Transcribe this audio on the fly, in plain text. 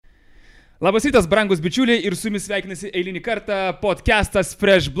Labas rytas, brangus bičiuliai, ir su jumis sveikinasi eilinį kartą podcastas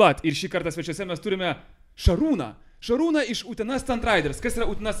Fresh Blood. Ir šį kartą svečiuose mes turime Šarūną. Šarūną iš Utenos Stunt Riders. Kas yra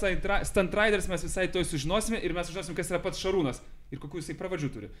Utenos Stunt Riders, mes visai to sužinosime ir mes sužinosime, kas yra pats Šarūnas ir kokių jisai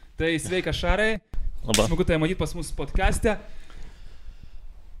pravardžių turi. Tai sveika Šarai. Labas. Smagu tai matyti pas mus podcaste.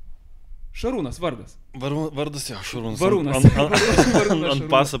 Šarūnas vardas. Vardas jo, Šarūnas. Varūnas. Ant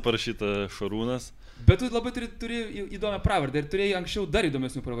paso parašyta Šarūnas. Bet tu labai turi įdomią pravardę ir turėjai anksčiau dar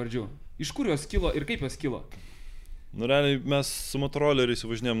įdomesnių pravardžių. Iš kur jos kilo ir kaip jos kilo? Nu, realiai mes su motoroleriais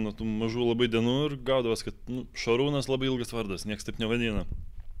važinėjom nuo tų mažų labai dienų ir gaudavas, kad Šarūnas labai ilgas vardas, niekas taip nevadina.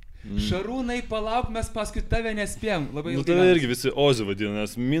 Šarūnai, palauk, mes paskui tave nespėjom. Labai ilgai. Tave irgi visi Ozi vadina,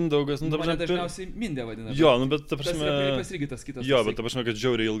 nes Mindaugas. Mane dažniausiai Mindė vadina. Jo, bet ta prasme... Tas irgi tas kitas. Jo, bet ta prasme, kad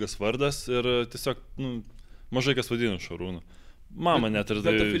žiauriai ilgas vardas ir tiesiog, mažai kas vadina Šarūną. Mama net ir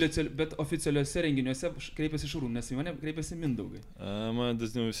tai... Bet oficialiuose renginiuose kreipiasi Šarūnas, nes į mane kreipiasi Mindaugai. Man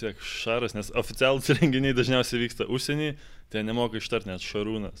dažniau vis tiek Šaras, nes oficialūs renginiai dažniausiai vyksta užsienį, tai nemoka ištart net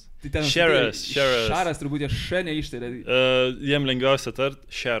Šarūnas. Šeras. Šaras turbūt jie š neištarė. Jiem lengviausia tart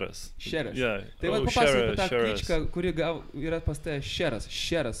Šeras. Šeras. Yeah. Tai va papasakok apie tą kličką, kuri yra pas tai Šeras.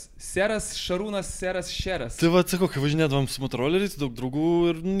 Seras, Šarūnas, Seras, Šeras. Tai va, sakau, kai važinėdavom su motoroleriais, daug draugų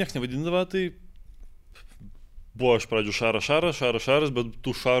ir nieks nevadindavo, tai... Buvo iš pradžių Šaras, bet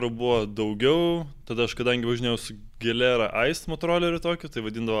tų Šarų buvo daugiau. Tada aš, kadangi važinėjau su Gelera Ice motoroleriu tokiu, tai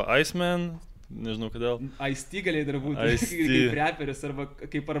vadindavo Iceman, nežinau kodėl. Ice-T galėjai dar būti, kaip reperis arba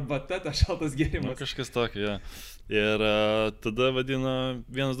kaip arbata, tas šaltas gėrimas. Kažkas tokio, ja. Ir tada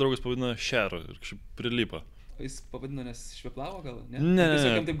vienas draugas pavadino Šerą ir kažkaip prilipo. Jis pavadino, nes šveplavo gal? Ne.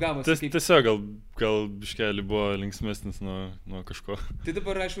 Tiesiog jam taip gavosi. Tiesiog gal biškelį buvo linksmesnis nuo kažko. Tai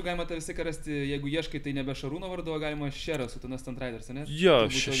dabar, aišku, galima tą visą rasti, jeigu ieškai, tai nebe Šarūno vardu, galima Šeras, Utenos Stunt Riders, ne? Jo,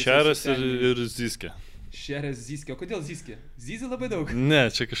 Šeras ir Zyskė. Šeras, Zyskė. O kodėl Zyskė? Zyzi labai daug. Ne,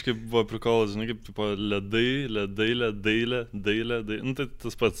 čia kažkaip buvo prikolas, žinai, kaip tipo ledai. Nu tai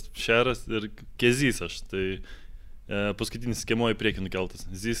tas pats Šeras ir Kezys aš, tai... Paskutinis skiemuo į priekį nukeltas.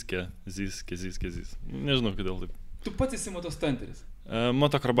 Zyskė. Nežinau, kodėl taip. Tu pats esi motostunteris.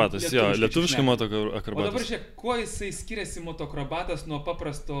 Motokrobatas, jo, lietuviškai motokrobatas. O dabar žiūrėk, kuo jisai skiriasi motokrobatas nuo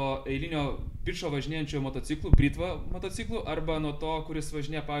paprasto eilinio bičo važinėjančio motociklų, Britva motociklų, arba nuo to, kuris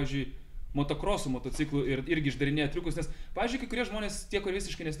važinėja, pavyzdžiui, motokrosų motociklų ir irgi išdarinėja triukus, nes, pavyzdžiui, kai kurie žmonės, tie, kurie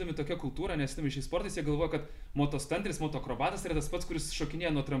visiškai nesidomi tokia kultūra, nesidomi šiais sportais, jie galvoja, kad motostunteris, motokrobatas yra tas pats, kuris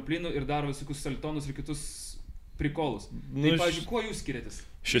šokinėja nuo tramplinų ir daro visokius saltonus ir kitus prikolus. Tai, pavyzdžiui, kuo jūs skiriatės?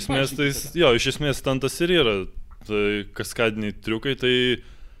 Iš esmės stuntas ir yra. Tai kaskadiniai triukai, tai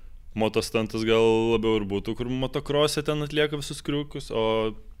motostuntas gal labiau ir būtų, kur motokrose ten atlieka visus triukus,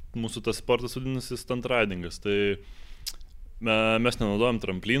 o mūsų tas sportas vadinasi stunt ridingas. Tai mes nenaudojam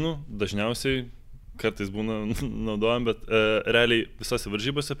tramplinų, dažniausiai kartais naudojam, bet realiai visose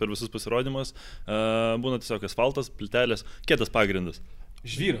varžybose, per visus pasirodymus būna tiesiog asfaltas, plytelės, kietas pagrindas.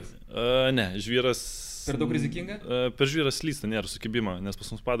 Žvyras? Ne, žvyras... Per daug rizikinga? Per žvyras slysta, nėra sukibimo, nes pas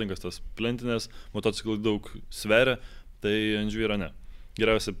mus padangas tos plentinės, motociklai daug sveria, tai ant žvyro ne.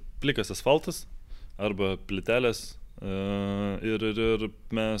 Geriausia plikas asfaltas arba plytelės ir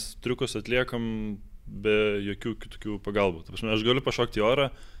mes triukus atliekam be jokių kitokių pagalbų. Aš galiu pašokti į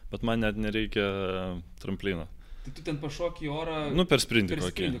orą, bet man net nereikia tramplino. Tai tu ten pašoki į orą... Per sprintį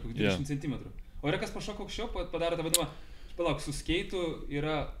kokį 20 cm. O yra kas pašoko aukščiau, padaro tą vadinamą... Palauk, su skeitu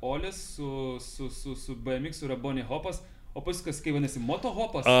yra Olis, su BMX yra Bunny Hopas, o paskas, kaip vadinasi,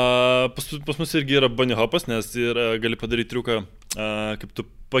 motohopas? Pas mus irgi yra Bunny Hopas, nes gali padaryti triuką, kaip tu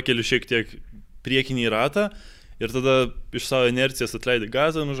pakeliu šiek tiek priekinį ratą ir tada iš savo inercijos atleidi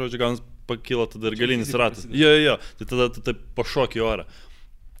gazą, žodžiu, gaunas pakilo tada ir galinis ratas. Jo, tai tada tu taip pašoki į orą.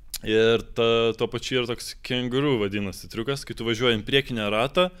 Ir tuo pačiu yra toks kenguru vadinasi triukas, kai tu važiuoji į priekinę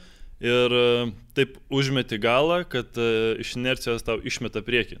ratą, ir taip užmeti galą, kad iš inercijos tau išmeta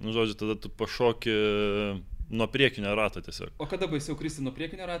priekį. Žodžiu, tada tu pašoki nuo priekinio rato tiesiog. O kada baisiau kristi, nuo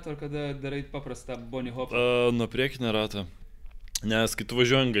priekinio rato, ar kada darai paprastą bunny hopą? Nuo priekinio rato. Nes kai tu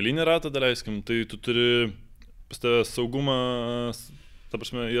važiuoji ant galinį ratą, daleiskim, tai tu turi pas tave saugumas, ta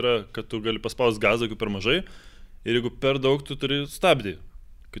prasme, yra, kad tu gali paspausti gazą, jeigu per mažai, ir jeigu per daug, tu turi stabdį.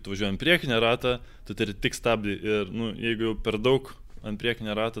 Kai tu važiuoji ant priekinio ratą, tu turi tik stabdį ir jeigu per daug ant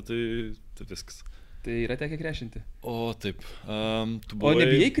priekinio rato, tai viskas. Tai yra tekę krešinti? O, taip. O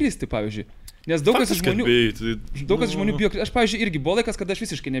nebijai kristi, pavyzdžiui? Nes daug kas žmonių bijo kristi. Aš, pavyzdžiui, irgi buvo laikas, kad aš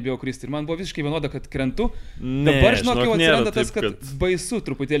visiškai nebijau kristi. Ir man buvo visiškai vienoda, kad krentu. Dabar, žinok, jau atsiranda tas, kad baisu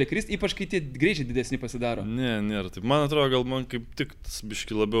truputėlį kristi, ypač kai tie greičiai didesni pasidaro. Ne, nėra taip. Man atrodo, gal man kaip tik tas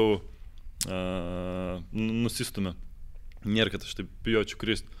biški labiau nusistumė. Nėra, kad aš taip bijočiau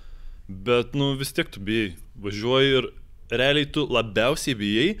kristi. Bet, vis tiek tu bijai. Važiuoji ir realiai tu labiausiai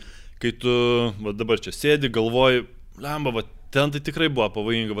bijai, kai tu va, dabar čia sėdi, galvoji, lemba, va, ten tai tikrai buvo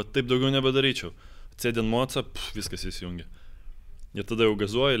pavojinga, va, taip daugiau nebedaryčiau. Sėdi ant moca, viskas įsijungia. Ir tada jau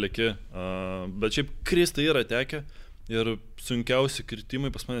gazuoji, lėki, bet šiaip kristai yra tekę ir sunkiausi kritimai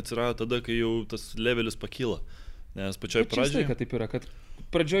pas mane atsirado tada, kai jau tas levelis pakyla. Nes pačioj pradžioje... kad taip yra, kad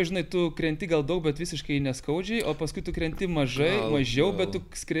pradžioje, žinai, tu krenti gal daug, bet visiškai neskaudžiai, o paskui tu krenti mažiau, bet tu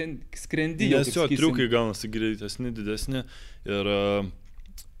skrendi jau. Nes jo, triukai gaunasi greitesni, didesni ir,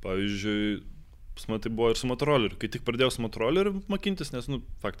 pavyzdžiui, pas man tai buvo ir su motoroleriu. Kai tik pradėjau su motoroleriu mokintis, nes,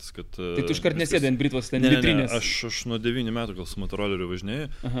 faktas, kad... Tai tu iškart nesėdai ant britvos, ten vitrinės. Ne, aš nuo 9 metų gal su motoroleriu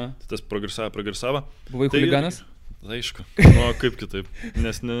važinėjau, tai tas progresavo. Buvai chuliganas? Aišku, kaip kitaip,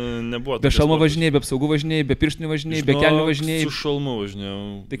 nes nebuvo... Be šalmo važinėjai, be apsaugų važinėjai, be pirštinių važinėjai, be kelnių važinėjai. Su šalmu važinėjau.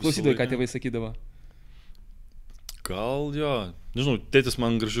 Tai klausydavai, ką tėvai sakydavo? Gal jo, nežinau, tėtis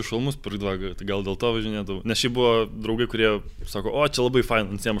man gražius šalmus pirkdavo, tai gal dėl to važinėdavau. Nes šiaip buvo draugai, kurie sako, o čia labai fain,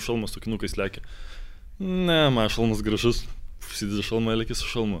 ant jam šalmas su kinukais lekia. Ne, man šalmas gražus, užsidedi šalmą, leki su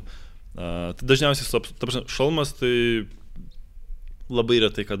šalmu. Tai dažniausiai, šalmas tai... Labai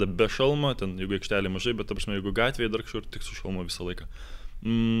retai, kada be šalmo, ten jeigu aikštelė mažai, bet jeigu gatvėje dar kažkur tik su šalmo visą laiką.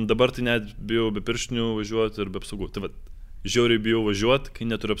 Dabar tai net bijau be pirštinių važiuoti ir be apsaugų. Tai va, žiauriai bijau važiuoti, kai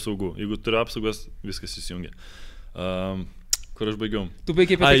neturiu apsaugų. Jeigu turiu apsaugas, viskas įsijungia. Kur aš baigiau? Tu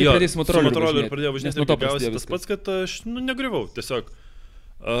baigiai apie tai, kai pradėjai su motoroleriu važinėti. Su motoroleriu pradėjau važinėti ir gavosi tas pats, kad aš negriuvau. Tiesiog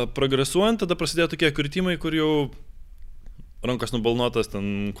progresuojant, tada prasidėjo tokie kritimai, kur jau rankos nubalnotas,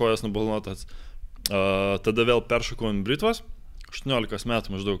 ten kojas nubalnotas. Tada vėl peršokau ant britvos. 18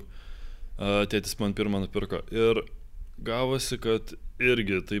 metų maždaug tėtis man pirmą nupirko ir gavosi, kad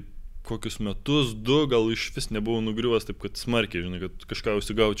irgi taip kokius metus, 2 gal iš vis nebuvau nugriuvęs taip, kad smarkiai, žinai, kad kažką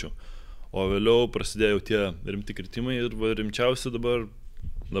užsigaučiau. O vėliau prasidėjo tie rimti kritimai ir rimčiausi dabar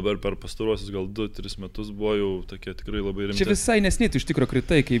per pastaruosius gal 2-3 metus buvo jau tokie tikrai labai rimti. Čia visai nesnei tu iš tikro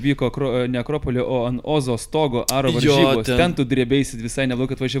kritai, kai vyko ne Akropolio, o ant Ozo stogo aro varžybos. Ten tu drėbėjusi visai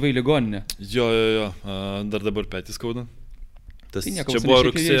neblogai, kad važiavai į ligoninę. Jo, dar dabar petį skauda. Tas tai čia buvo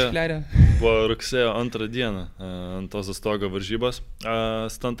rugsėjo 2 dieną ant Ozo stogo varžybos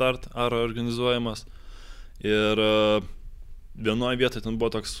Standart aro organizuojamas. Ir vienoje vietoje ten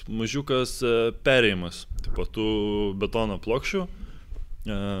buvo toks mažiukas perėjimas, tipo tų betono plokščių.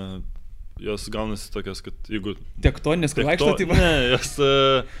 Jos gaunasi tokios, kad jeigu... Tektoninės, kur vaikšto, tai va? Ne, jos,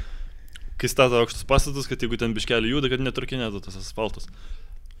 kai stato aukštus pastatus, kad jeigu ten biškelį juda, kad neturkinėtų tas asfaltas.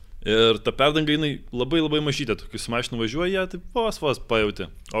 Ir ta perdanga jinai labai mažytė, kai su mašinu važiuoja, tai vos pajauti.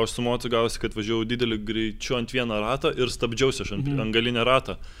 O aš su mocu gausi, kad važiavau didelį greičiu ant vieną ratą ir stabdžiausi aš ant galinę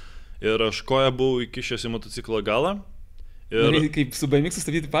ratą. Ir aš koją buvau įkišęs į motociklo galą. Ir... Kaip su BMX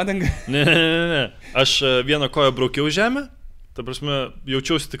sustabdyti padangą? Ne. Aš vieną koją braukiau žemę, ta prasme,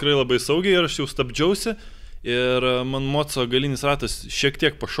 jaučiausi tikrai labai saugiai ir aš jau stabdžiausi. Ir man moco galinis ratas šiek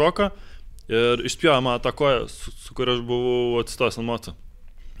tiek pašoka ir išspjojo man tą koją, su kuria aš buvau atsistojęs ant moco.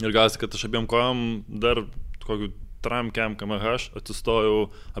 Ir gavosi, kad aš abiem kojom dar kokiu 3 km/h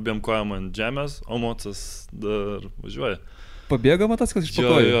atsistojau abiem kojom ant žemės, o mocas dar važiuoja. Pabėgo motociklas iš po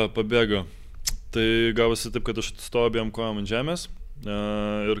kojų? Jo, pabėgo. Tai gavosi taip, kad aš atsistojau abiem kojom ant žemės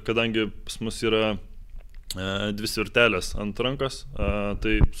ir kadangi pas mus yra 2 svirtelės ant rankos,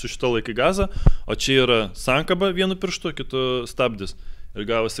 tai su šito laikai gazą, o čia yra sankaba vienu pirštu, kitu stabdis. Ir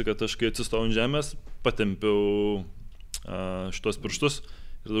gavosi, kad aš kai atsistojau ant žemės, patempiau šitos pirštus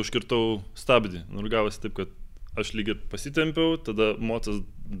ir tada užkirtau stabdį. Ir gavosi taip, kad aš lyg ir pasitempiau, tada mocas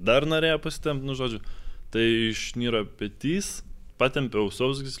dar norėjo pasitempti, žodžiu. Tai išnyra petys, patempiau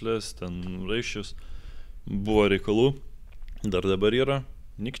sausgyslės, ten raiščius, buvo reikalų, dar dabar yra.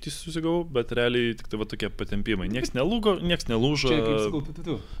 Nykštys susigavau, bet realiai tik tai va tokie patempimai. Nieks nelūžo. Čia kaip sakau,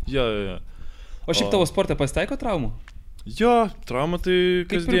 pitu. Jo. O šiaip tavo sporte pasitaiko traumų? Jo, trauma tai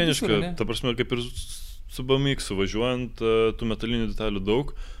Kaip kasdieniška. Ta prasme, kaip ir su BMX važiuojant, tų metalinių detalių daug,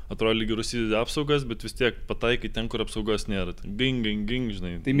 atrodo lyg ir užsidedi apsaugas, bet vis tiek pataikai ten, kur apsaugos nėra. Ging,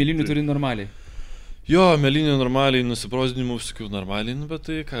 žinai. Tai mėlynių turi normaliai? Jo, mėlynių normaliai, nusiprausdinimų visokių normaliai, bet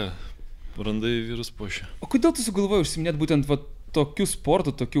tai ką, randai vyrus pošia. O kodėl tu sugalvojai užsiminėti būtent va, tokių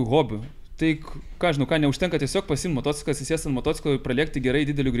sportų, tokių hobių? Tai ką žinau, neužtenka tiesiog pasimti motociklą, įsėsti ant motociklo ir pralėkti gerai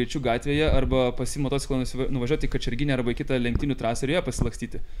dideliu greičiu gatvėje, arba pasimti motociklą, nuvažiuoti į Kačerginę arba į kitą lenktynių trasą ir joje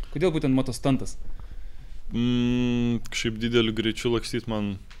pasilakstyti. Kodėl būtent motostantas? Kažkaip dideliu greičiu lakstyti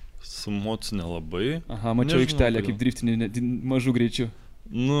man su mocu nelabai. Aha, mačiau aikštelę kaip driftinį mažų greičių.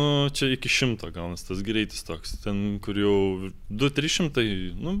 Čia iki 100 gaunas tas greitis toks. Ten, kur jau 200-300,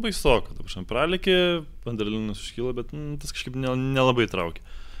 baisoka. Pralėkė, adrenalinas užkyla, bet tas kažkaip nelabai traukia.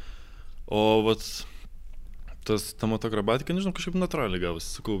 O vat, ta motokrobatika, nežinau, kažkaip natūraliai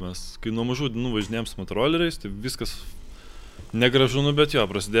gavosi. Sakau, mes kai nuo mažų dienų važinėjom su motoroleriais, tai viskas Negražu, nu, bet jo,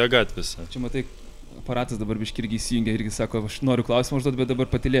 prasidėjo gatvėse. Čia matai, aparatas dabar biškį irgi įsijungia, irgi sako, aš noriu klausimą užduoti, bet dabar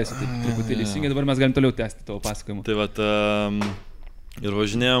patylėsiu. Taip, truputėlį įsijungia, dabar mes galim toliau tęsti tavo pasakojimą. Tai vat, ir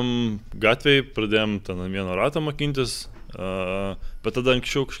važinėjom gatvėj, pradėjom ten vieno rato mokintis, bet tada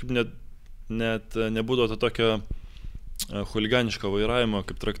anksčiau kažkaip net nebūdavo to tokio chuliganiško vairavimo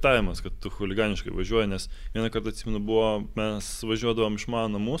kaip traktavimas, kad tu chuliganiškai važiuoji, nes vieną kartą atsimenu mes važiuodavom iš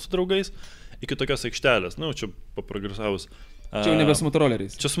mano namų su draugais iki tokios aikštelės, nu, čia paprogresavus. Čia jau nebe su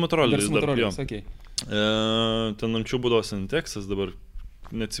motoroleriais. Čia su motoroleriais, okay. Ten anksčiau būdavo Sanitexas, dabar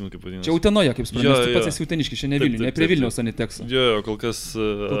neatsimenu kaip vadinasi. Čia Utenoje, kaip suprantu, tu pats esi uteniškis, čia ne Vilnius, ne prie Vilniaus Sanitexo. Jo, kol kas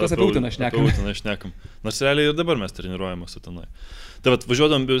apie Uteną šnekam. Nors realiai ir dabar mes treniruojamės Utenoje. Tai vat,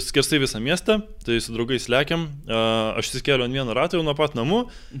 važiuodam skersai visą miestą, tai su draugais lekiam, aš įsikėliau ant vieno rato jau nuo pat namų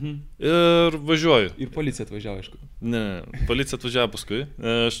ir važiuoju. Ir policija atvažiavo, aišku. Ne, policija atvažiavo paskui.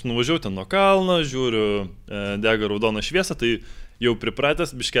 Aš nuvažiavau ten nuo kalno, žiūriu, dega raudona šviesa, tai jau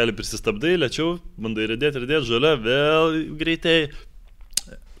pripratęs, biškelį prisistabdai, lėčiau, bandai rėdėti, žalia, vėl greitai.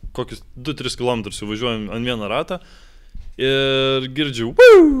 Kokius 2-3 km važiuojam ant vieną ratą ir girdžiu.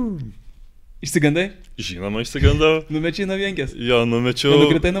 Išsigandai? Žinoma, išsigandau. Numečiai nuo vienkės? Jo, numečiau.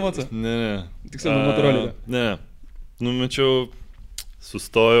 Nenukritai nuo moco? Ne. Tiksliau nuo motorolerio? Ne. Numečiau,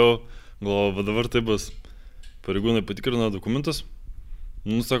 sustojau, galvoju, va dabar tai bus. Pareigūnai patikrino dokumentus.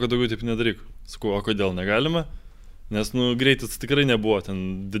 Nu, sako, daugiau taip nedaryk. Sakau, o kodėl negalime? Nes, nu, greitis tikrai nebuvo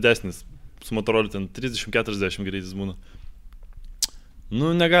ten didesnis. Su motoroliu ten 30-40 greitis būna.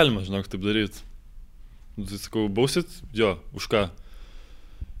 Nu, negalima, žinok, taip daryti. Tai sakau, bausit? Jo, už ką?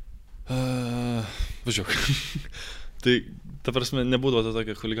 Važiuok. Tai, ta prasme, nebūdavo to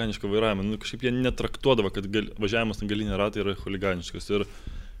tokio chuliganiško vairavimo. Nu, kažkaip jie netraktuodavo, kad važiavimas ant galinė ratai yra chuliganiškas. Ir,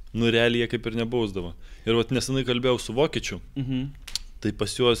 nu, realiai jie kaip ir nebausdavo. Ir vat nesenai kalbėjau su vokiečiu. Tai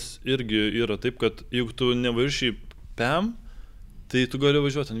pas juos irgi yra taip, kad jeigu tu nevažiuoji PEM, tai tu gali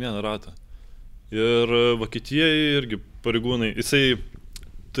važiuoti ant vieną ratą. Ir Vokietijoje irgi pareigūnai, jisai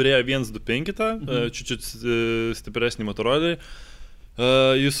turėjo 125 tą, čiučiut stipresnį motorolį.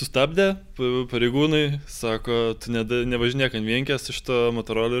 Jis sustabdė, pareigūnai, sako, tu nevažinėk ant vienkės iš to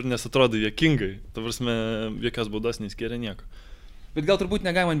motorolio ir nesatrodo juokingai. Ta prasme, jokios baudos neįskėrė nieko. Bet gal turbūt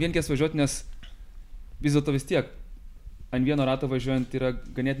negalima ant vienkės važiuoti, nes vis dėlto vis tiek ant vieno rato važiuojant yra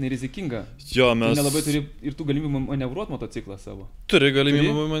ganėtinai rizikinga. Jo, mes... Tu nelabai turi ir tų galimybę manevruoti motociklą savo. Turi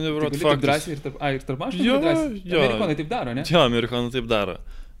galimybę manevruoti, faktas. Taip drąsiai ir tarp mašinų drąsiai? Jo. Amerikonai taip daro, ne? Jo, amerikonai taip daro.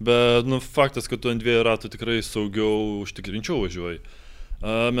 Bet, nu, faktas, kad tu ant dviejų ratų tikrai saugiau užtikrinčiau važiuoji.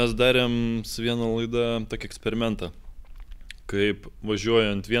 Mes darėm su vieną laidą tokį eksperimentą, kaip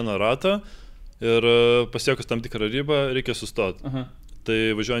važiuojant vieną ratą ir pasiekus tam tikrą ribą reikia sustoti. Tai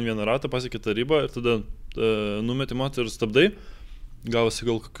važiuojant vieną ratą pasiekė tą ribą ir tada numeti motorį ir stabdai, gavosi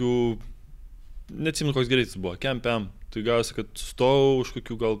gal kokių, neatsimenu koks greitis buvo, kem, tai gavosi, kad stovau už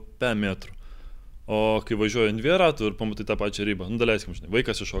kokių gal 5 metrų. O kai važiuoju ant dviejų ratų ir pamatai tą pačią ribą, nu daleiskim, žinai,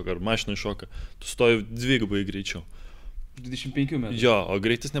 vaikas iššoka ar mašina iššoka, tu stoji dvigubai greičiau. 25 metrų. Jo, o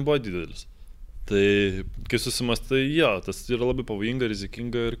greitis nebuvo didelis. Tai kai susimastai, jo, tas yra labai pavojinga,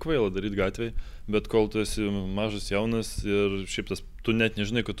 rizikinga ir kvaila daryti gatvėje, bet kol tu esi mažas, jaunas ir šiaip tas, tu net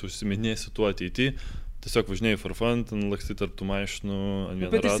nežinai, kad tu užsiminėsi tuo ateityje, tiesiog važinėjai for fun, ten laksti tarp tų mašinų ant vieną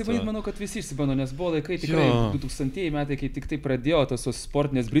ratą. Bet išsibandyt, manau, kad visi išsibando, nes buvo laikai tikrai 2000 metai, kai tik tai pradėjo tos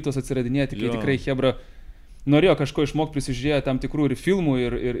sportinės britos atsiradinėti, kai tikrai Hebra norėjo kažko išmokti, prisižiūrėjo tam tikrų ir filmų,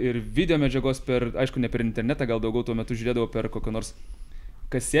 ir video medžiagos per, aišku, ne per internetą, gal daugiau tuo metu žiūrėdavo per kokią nors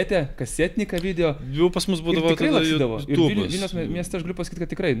kasetniką video. Jau pas mus būdavo tikrai lakstydavo. Ir Vilniaus mieste aš galiu pasakyti,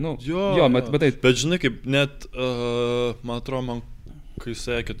 kad tikrai, nu, bet žinai, kaip net, man atrodo, kai jis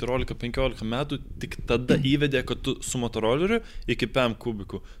 14-15 metų, tik tada įvedė, kad tu su motoroleriu iki 5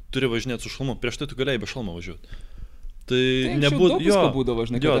 kubikų turi važinėti su šalmu. Prieš tai tu galėjai be šalmo važiuoti. Tai nebūdavo,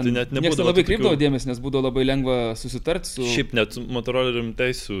 žinai, jo, tai net nebūdavo. Niekas labai kreipdavo dėmesį, nes būdavo labai lengva susitarti su... Šiaip net motoroleriam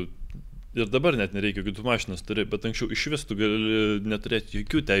teisų ir dabar net nereikia, kai tu mašinas turi, bet anksčiau iš vis tu gali neturėti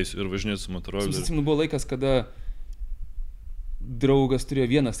jokių teisų ir važinėti su motoroleriu. Susisimenu, buvo laikas, kada draugas turėjo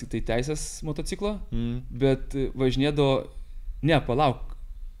vienas tik tai teisės motociklo, bet važinėdavo... Ne, palauk.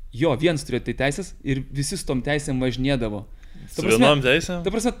 Jo, vienas turėjo tai teisės ir visi su tom teisėm važinėdavo. Su vienom teisėm?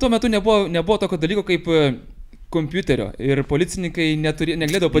 Ta prasme, tuo metu nebuvo tokio dalyko kaip kompiuterio ir policininkai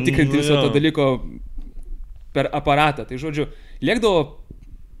negalėdavo patikrinti viso to dalyko per aparatą. Tai žodžiu, lėkdavo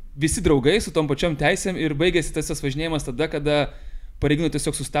visi draugai su tom pačiom teisėm ir baigėsi tas važinėjimas tada, kada pareigūnai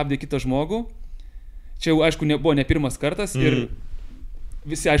tiesiog sustabdė kitą žmogų. Čia jau, aišku, buvo ne pirmas kartas ir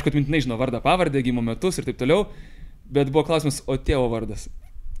visi, aišku, atmintinai žino vardą, pavardę, gimimo metus ir taip toliau. Bet buvo klausimas, o tėvo vardas.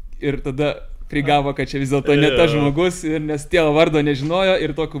 Ir tada prigavo, kad čia vis dėlto ne tas žmogus, nes tėvo vardo nežinojo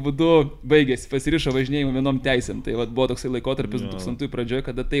ir tokiu būdu baigėsi, pasirišo važinėjimą vienom teisėm. Tai vat, buvo toksai laikotarpis 2000 pradžioje,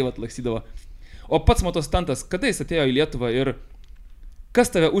 kada tai vat laksydavo. O pats motostantas, kada jis atėjo į Lietuvą ir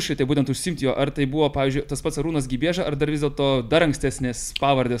kas tave užšvietė būtent užsimti jo? Ar tai buvo, pavyzdžiui, tas pats Arūnas Gibieža, ar dar vis dėlto dar ankstesnės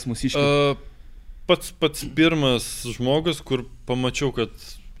pavardės mūsiškai? Pats pirmas žmogus, kur pamačiau, kad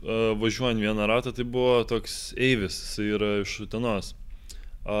važiuojant vieną ratą, tai buvo toks Eivis, jis yra iš Utenos.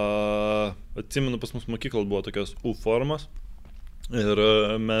 Atsimenu, pas mus mokykla buvo tokios U formos ir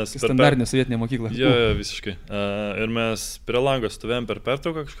mes... Standartinė sovietinė mokykla. Jo, visiškai. Ir mes prie lango stovėjom per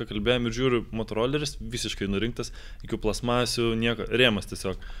pertrauką, kažką kalbėjom ir žiūriu, motoroleris visiškai nurinktas, iki plasmasių, nieko, rėmas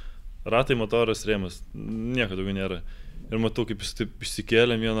tiesiog. Ratai, motoras, rėmas, nieko daugiau nėra. Ir matau, kaip jis taip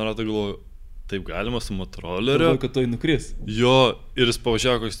išsikėlė vieną ratą, galvoju, taip galima su motoroleriu. Galvoju, kad to nukris. Jo, ir jis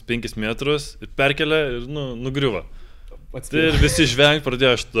pavažiavo kokius 5 metrus ir perkelė ir nugriuvo. Tai ir visi žvengt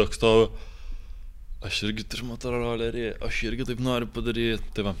pradėjo, aš toks stoviu. Aš irgi turiu motorolerį, aš irgi taip noriu padaryti.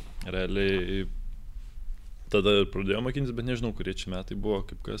 Tai va, realiai tada ir pradėjau mokintis, bet nežinau, kurie čia metai buvo,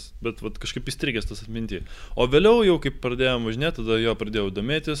 kaip kas. Bet va, kažkaip įstrigęs tas atminty. O vėliau jau kaip pradėjom važinėti, tada jo pradėjau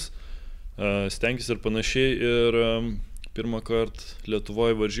domėtis, stengtis ir panašiai. Ir pirmą kartą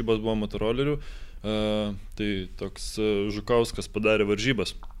Lietuvoje varžybos buvo motorolerių. Tai toks Žukauskas padarė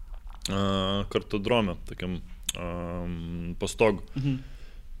varžybas kartodrome, tokiam pastogų.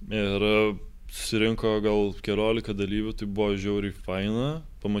 Ir susirinko gal 14 dalyvių, tai buvo žiauriai faina.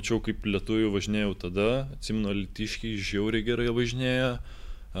 Pamačiau, kaip lietuvių važinėjau tada. Atsimenu, alytiškiai žiauriai gerai važinėja.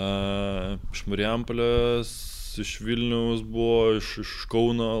 Iš Marijampolės, iš Vilniaus buvo, iš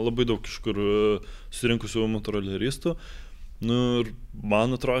Kauno, labai daug iš kur susirinkusių motoroleristų. Nu ir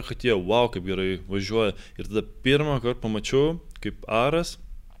man atrodo, kad jie, wow, kaip gerai važiuoja. Ir tada pirmą kartą pamačiau, kaip Aras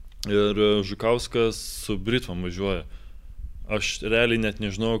ir Žukauskas su Britvom važiuoja. Aš realiai net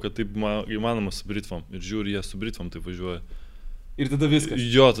nežinau, kad taip įmanoma su Britvom. Ir žiūri, jie su Britvom taip važiuoja. Ir tada viskas.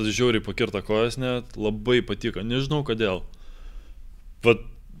 Jo, tada žiauriai pakirta kojas net, labai patiko. Nežinau kodėl. Vat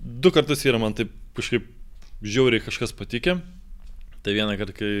 2 kartus yra man taip kažkaip žiauriai kažkas patikė. Tai vieną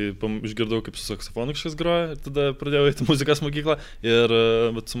kartą, kai išgirdau, kaip su saksofonu kažkas groja, ir tada pradėjau eiti muzikos mokyklą ir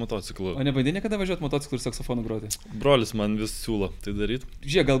su motociklu. O nebandai niekada važiuoti motociklu ir saksofonu groti? Brolis man vis siūlo tai daryti.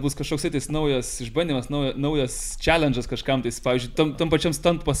 Žiūrėk, gal bus kažkoks tai naujas išbandymas, naujas challenge'as kažkam, tai pavyzdžiui, tam pačiam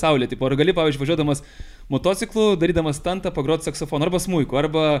stuntų pasaulyje. Tipo, ar gali, pavyzdžiui, važiuodamas motociklu, darydamas stuntą, pagroti saksofonu, arba smuiku,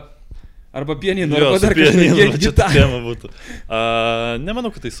 arba pianinu, arba dar kažką būtų.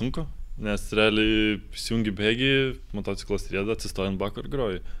 Nemanau, kad tai sunku. Nes realiai įsijungi bėgį, motociklas rieda, atsistoji ant bako ir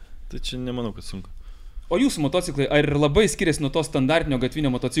groji. Tai čia nemanau, kad sunku. O jūsų motociklai, ar labai skiriasi nuo to standartinio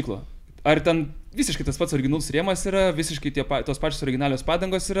gatvinio motociklo? Ar ten visiškai tas pats originalus rėmas yra, visiškai tos pačios originalios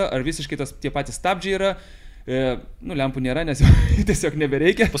padangos yra, ar visiškai tie patys stabdžiai yra? Lempų nėra, nes tiesiog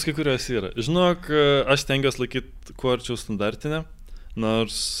nebereikia. Pas kai kurios yra. Žinok, aš stengiuosi laikyti kuo arčiau standartinę,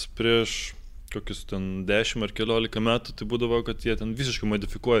 nors prieš kokius ten 10 ar 14 metų, tai būdavo, kad jie ten visiškai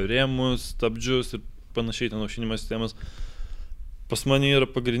modifikuoja rėmus, stabdžius ir panašiai ten aušinimo sistemas. Pas mane yra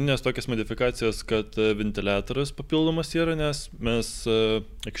pagrindinės tokias modifikacijos, kad ventiliatorius papildomas yra, nes mes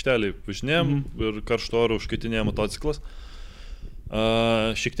aikšteliai važinėjom ir karšto oro užkaitinėja motociklas.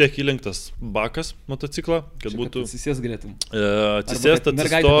 Šiek tiek įlenktas bakas motociklą, kad būtų... Atsisės galėtum. Atsisės,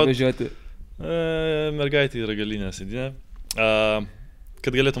 atsistot. Mergaitė yra galinė sėdinė.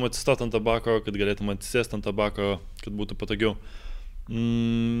 Kad galėtum atsistoti ant tabako, kad galėtum atsisėsti ant tabako, kad būtų patogiau.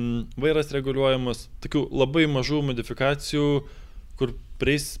 Vairas reguliuojamas, tokių labai mažų modifikacijų, kur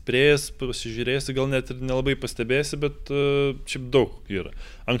prieės, pasižiūrėsi, gal net ir nelabai pastebėsi, bet šiaip daug yra.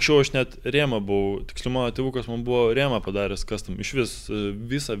 Anksčiau aš net rėmą buvau, tiksliau mano tėvukas man buvo rėmą padaręs custom, iš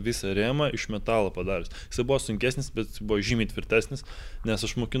visą rėmą iš metalo padaręs. Jis buvo sunkesnis, bet buvo žymiai tvirtesnis, nes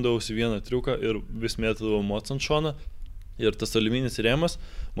aš mokindavausi vieną triuką ir vis mėtydavau moc ant šoną. Ir tas aliumininis rėmas,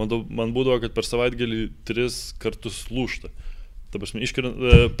 man būdavo, kad per savaitgalį 3 kartus lūžta. Ta prasme,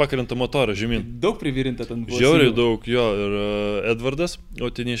 pakrenta motorą žemyn. Daug privirinta ten buvo. Žiauriai daug, jo. Ir Edvardas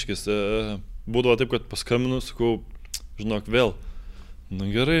Otiniškis būdavo taip, kad paskambinu, sakau, žinok, vėl.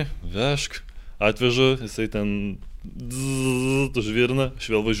 Nu gerai, vežk. Atvežu, jisai ten užvirna, aš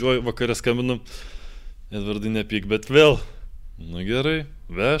vėl važiuoju, vakarę skambinu. Edvardai nepyk, bet vėl. Nu gerai,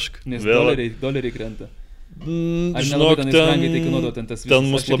 vežk. Nes vėl. doleriai krenta. Žinok, ten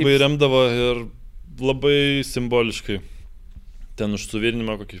mus labai remdavo ir labai simboliškai. Ten už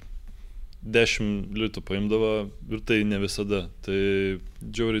suvirinimą kokį 10 litų paimdavo ir tai ne visada. Tai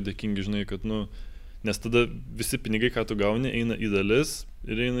džiauriai dėkingi, žinai, kad, nes tada visi pinigai, ką tu gauni, eina į dalis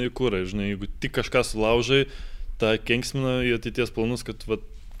ir eina į kurą. Žinai, jeigu tik kažką sulaužai, tą kenksmina į ateities planus, kad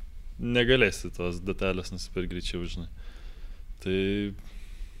negalėsi tos detalės nusipirkti greičiau, žinai. Tai...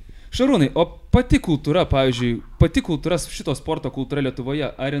 Šarūnai, o pati kultūra, pavyzdžiui, pati kultūra, šito sporto kultūra Lietuvoje,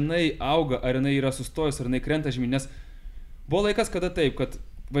 ar jinai auga, ar jinai yra sustojus, ar jinai krenta žemyn, nes buvo laikas, kada taip, kad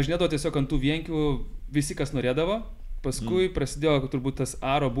važinėdavo tiesiog ant tų vienkių visi, kas norėdavo, paskui prasidėjo turbūt tas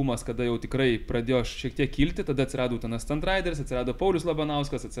aro bumas, kada jau tikrai pradėjo šiek tiek kilti, tada atsirado Utanas Standraideris, atsirado Paulius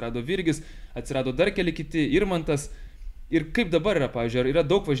Labanauskas, atsirado Virgis, atsirado dar keli kiti, Irmantas. Ir kaip dabar yra, pavyzdžiui, ar yra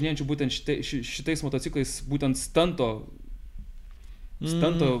daug važinėjančių būtent šitais motociklais, būtent stanto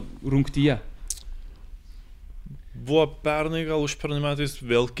rungtyje? Buvo pernai, gal už pernai metais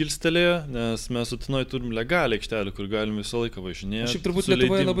vėl kilstelėjo, nes mes Utenoje turim legalią aikštelę, kur galim visą laiką važinėti. Šiaip turbūt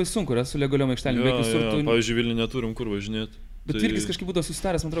Lietuvoje labai sunku yra su legaliom aikštelėm. Pavyzdžiui, Vilniuje neturim kur važinėti. Bet Virgis kažkaip būdavo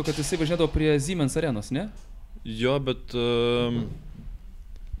susitaręs, man atrodo, kad jisai važinėdavo prie Siemens arenos, ne? Jo, bet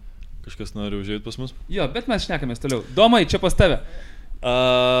kažkas nori užėjti pas mus. Jo, bet mes šnekamės toliau. Domai, čia pas tave.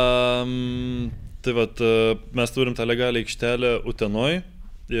 Tai vat, mes turim tą legalią aikštelę Utenoje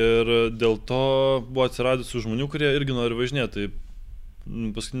ir dėl to buvo atsiradusių žmonių, kurie irgi nori važinėti. Tai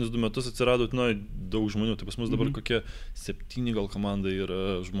paskutinius 2 metus atsirado Utenoje daug žmonių, tai pas mus dabar kokie 7 gal komandai yra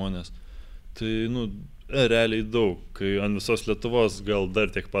žmonės. Tai, realiai daug, kai ant visos Lietuvos gal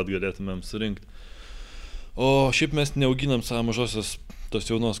dar tiek pat galėtumėm surinkti. O šiaip mes neauginam savo mažosios tos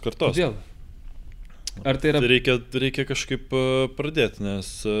jaunos kartos. Kodėl? Ar tai yra... Reikia kažkaip pradėti, nes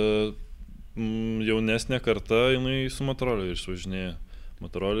jaunesnė karta, jinai su motoroleriais važinėja.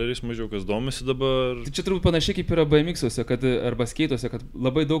 Motoroleriais mažiau kas domisi dabar. Tai čia turbūt panašiai kaip yra BMX-uose, arba skeituose, kad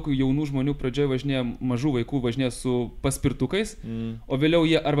labai daug jaunų žmonių pradžioje važinėja, mažų vaikų važinėja su paspirtukais, o vėliau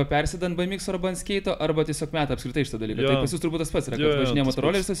jie arba persėda ant BMX arba ant skeito, arba tiesiog meta apskritai šitą dalyką. Tai pas jūs turbūt tas pats yra, kad važinėja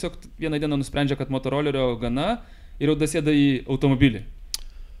motoroleris, tiesiog vieną dieną nusprendžia, kad motorolerio gana ir jau dasėda į automobilį.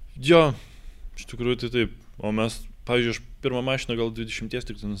 Jo, iš tikrųjų tai taip. O mes, pavyzdžiui, aš pirmą mašiną gal 20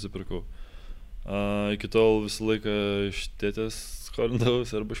 tik tai nusipirkau. Iki tol visą laiką iš tėtės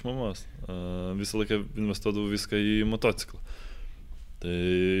skolindavausi arba iš mamos. Visą laiką investuodavau viską į motociklą. Tai,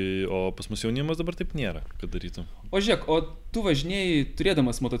 o pas mus jaunimas dabar taip nėra, kad darytum. O žiūrėk, o tu važinėjai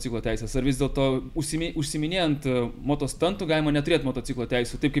turėdamas motociklo teisės, ar vis dėlto užsiminėjant motostantų galima neturėti motociklo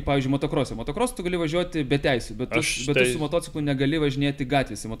teisų, taip kaip, pavyzdžiui, motocross'e. Motocross tu gali važiuoti be teisų, bet tu su motociklu negali važinėti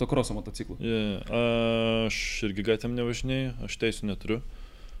gatvėse, motocross'o motociklu. Aš irgi gatvėm nevažinėjau, aš teisų neturiu.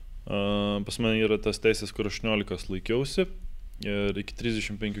 Pas mane yra tas teisės, kur 18 laikiausi ir iki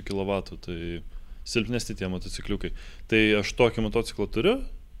 35 kW, tai silpnesni tie motocikliukai. Tai aš tokį motociklą turiu,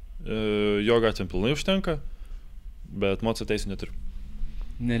 jo gatvėm pilnai užtenka, bet moco teisų neturiu.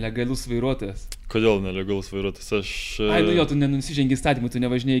 Nelegalus vairuotojas. Kodėl nelegalus vairuotojas? Tu nenusižengi įstatymų, tu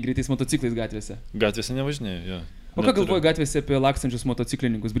nevažinėjai greitais motociklais gatvėse. Gatvėse nevažinėjau, jo. O ką galvoji gatvėse apie lakstančius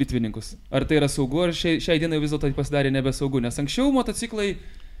motociklininkus, britvininkus? Ar tai yra saugu, ar šiai dienai vis dėlto pasidarė nebesaugu? Nes anksčiau motociklai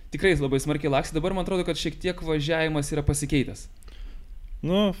tikrai labai smarkiai laksė, dabar man atrodo, kad šiek tiek važiavimas yra pasikeitęs.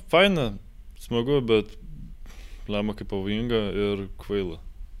 Faina, smagu, bet lemia kaip pavojinga ir kvaila.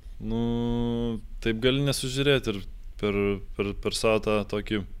 Taip gali nesužiūrėti ir per savo tą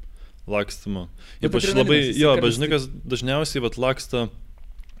tokį lakstymą. Ypač labai, bet žinai, kas dažniausiai laksta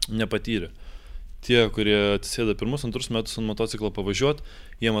nepatyrė. Tie, kurie atsisėda 1-2 metus ant motociklo pavažiuot,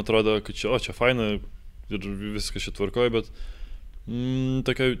 jiem atrodo, kad čia faina ir viskas čia tvarkoja, bet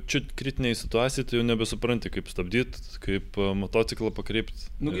tokia kritiniai situacijai, tai jau nebesupranti, kaip stabdyti, kaip motociklą pakreipti.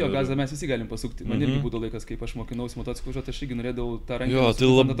 Gazą mes visi galim pasukti. Man irgi būdavo laikas, kaip aš mokinausi motociklų važiuoti, aš irgi norėdavau tą ranką. Jo,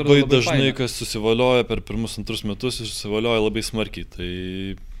 tai labai dažnai, kas susivalioja per 1-2 metus, susivalioja labai smarkiai. Tai,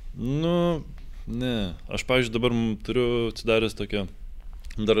 ne. Aš, pavyzdžiui, dabar turiu atsidaręs tokią,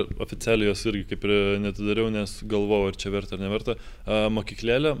 dar oficialiai jos irgi kaip ir netidariau, nes galvojau, ar čia verta ar neverta,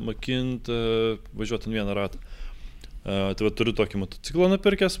 mokyklėlę mokint važiuoti ant vieną ratą. Tai turiu tokį motociklą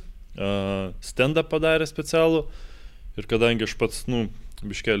nupirkęs, stendą padarę specialų ir kadangi aš pats,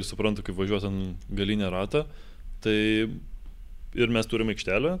 biškelį suprantu, kaip važiuoti ant galinę ratą, tai ir mes turime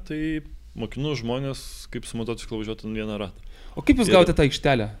aikštelę, tai mokinu žmonės, kaip su motociklu važiuoti ant vieną ratą. O kaip jūs gavote tą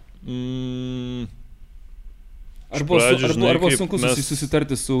aikštelę? Ar buvo sunku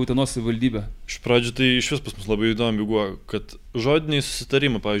susitarti su Utenos savivaldybė? Iš pradžių tai iš vis pas mus labai įdomi buvo, kad žodiniai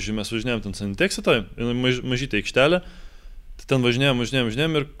susitarimai, pavyzdžiui, mes važinėjom ten Saniteksitą, mažytę aikštelę, tai ten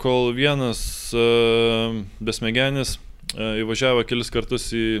važinėjom ir kol vienas besmegenis įvažiavo kelis kartus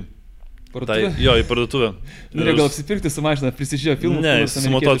į parduotuvę. Norėjo gal apsipirkti su mašina, prisižiūrėjo filmų. Ne, jis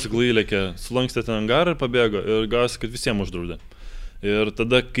su motociklu įlėkė, sulankstė ten angarą ir pabėgo ir gavosi, kad visiems uždraudė. Ir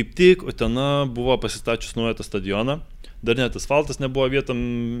tada kaip tik Utena buvo pasistačius naują tą stadioną, dar net asfaltas nebuvo vietam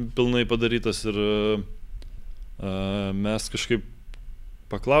pilnai padarytas ir mes kažkaip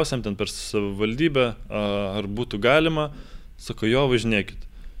paklausėm ten per savivaldybę, ar būtų galima, sako, jo, važinėkit.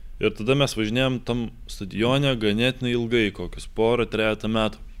 Ir tada mes važinėjom tam stadione ganėtinai ilgai, kokius 3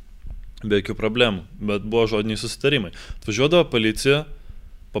 metų. be jokių problemų, bet buvo žodiniai susitarimai. Atvažiuodavo policija,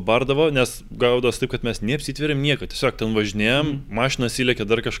 pabardavo, nes gaudos taip, kad mes neapsitvėrėm nieko, tiesiog ten važinėjom, mašinas įlėkė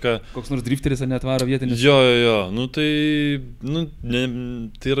dar kažką. Koks nors drifteris netvaro vietinis. Jo, tai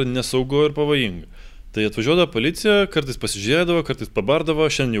yra nesaugu ir pavojinga. Tai atvažiuodavo policija, kartais pasižiūrėdavo, kartais pabardavo,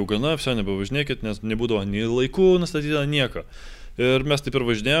 šiandien jau gana, visai nebevažinėkit, nes nebūdavo nei laikų nustatyta nieko. Ir mes taip ir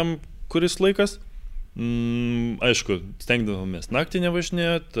važinėjom kuris laikas. Aišku, stengdavomės naktį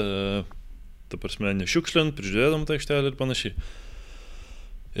nevažinėti, ta prasme nešiukšlint, prižiūrėdam tą aikštelę ir panašiai.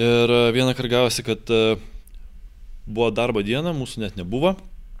 Ir vieną kartą gavosi, kad buvo darbo diena, mūsų net nebuvo.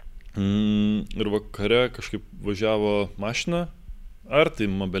 Ir vakare kažkaip važiavo mašina, ar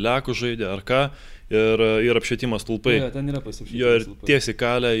tai mobiliakų žaidė, ar ką, ir apšvietimo stulpai. Jo, ten yra pasiapšvietimo jo, ir stulpai. tiesiai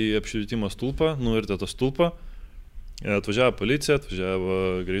kalė į apšvietimo stulpą, nuvirtė tą stulpą. Atvažiavo policija, atvažiavo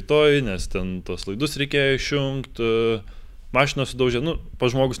greitoji, nes ten tos laidus reikėjo išjungti, mašinos sudaužė,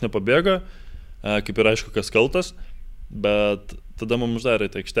 pa žmogus nepabėga, kaip ir aišku, kas kaltas, bet tada mums uždarė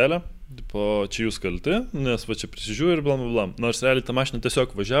tą aikštelę, čia jūs kalti, nes va čia prisižiūrė ir blam, blam. Nors realiai ta mašina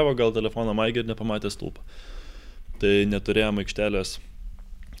tiesiog važiavo, gal telefoną maigė ir nepamatė stulpą. Tai neturėjom aikštelės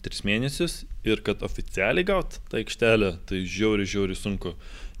 3 mėnesius ir kad oficialiai gaut tą aikštelę, tai žiauriai sunku,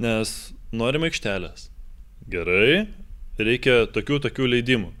 nes norim aikštelės. Gerai, reikia tokių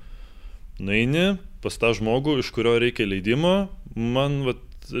leidimų. Nueini pas tą žmogų, iš kurio reikia leidimo, man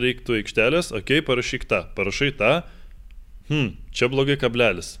reiktų aikštelės, okei, parašyk tą, parašai tą, čia blogai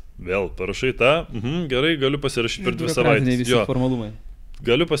kablelis, vėl parašai tą, gerai, galiu pasirašyti per 2 savaitės. Visi formalumai.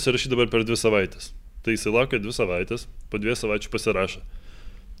 Galiu pasirašyti dabar per 2 savaitės. Tai jisai laukia 2 savaitės, po 2 savaičių pasirašo.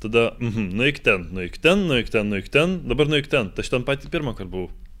 Tada, nueik ten, dabar nueik ten, tai aš ten patį pirmą kartą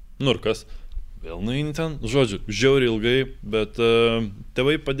buvau. Ir kas? Vėl nueini ten, žodžiu, žiauriai ilgai, bet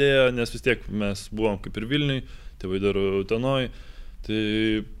tėvai padėjo, nes vis tiek mes buvom kaip ir Vilniui, tėvai dar Utenoj, tai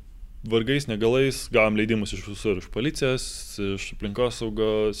vargais, negalais gavom leidimus iš visur, iš policijos, iš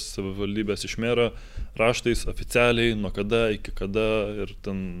aplinkosaugos, savivaldybės, iš mero, raštais oficialiai, nuo kada iki kada ir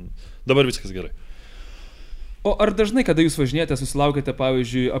ten dabar viskas gerai. O ar dažnai, kada jūs važinėjate, susilaukite,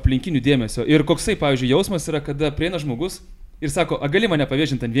 pavyzdžiui, aplinkinių dėmesio? Ir koksai, pavyzdžiui, jausmas yra, kada prieina žmogus ir sako, gali mane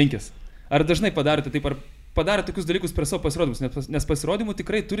paviešinti ant vienkės? Ar dažnai padarote taip, ar padarote tokius dalykus per savo pasirodymus? Nes pasirodymų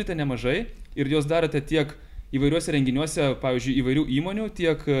tikrai turite nemažai ir juos darote tiek įvairiuose renginiuose, pavyzdžiui, įvairių įmonių,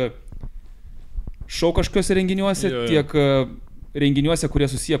 tiek šou kažkokiuose renginiuose, tiek renginiuose,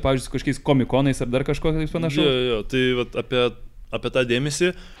 kurie susiję, pavyzdžiui, su kažkokiais komikonais ar dar kažko panašaus. Jo, tai apie tą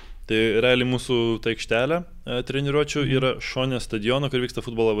dėmesį. Tai realiai mūsų aikštelė treniruočių yra šone stadiono, kur vyksta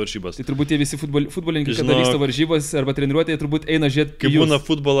futbolo varžybos. Tai turbūt tie visi futbolininkai, kada vyksta varžybos arba treniruotė, turbūt eina žiūrėti. Kai būna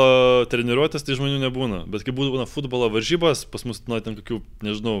futbolo treniruotės, tai žmonių nebūna. Bet kai būna futbolo varžybos, pas mus ten kokių,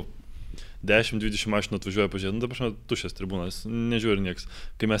 nežinau, 10-20 mašinų atvažiuoja pažiūrėti. Dabar tuščias tribūnas, nežiūri nieks.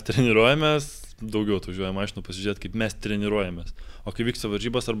 Kai mes treniruojamės, daugiau atvažiuoja mašinų pasižiūrėti, kaip mes treniruojamės. O kai vyksta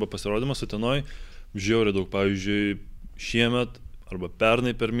varžybos arba pasirodymas Utenoj, žiauriai daug, pavyzdžiui, šiemet arba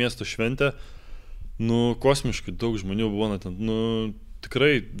pernai per miesto šventę, kosmiškai daug žmonių būna ten,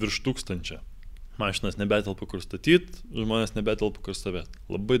 tikrai virš 1000. Mašinas nebetelpa kur statyti, žmonės nebetelpa kur stovėti.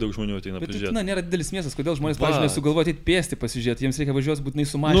 Labai daug žmonių ateina pažiūrėti. Bet nėra didelis miestas, kodėl žmonės, pavyzdžiui, nesugalvoja ateit pėsti pasižiūrėti, jiems reikia važiuoti būtinai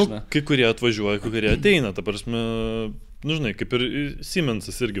su mašina. Kai kurie atvažiuoja, kai kurie ateina, ta prasme, žinai, kaip ir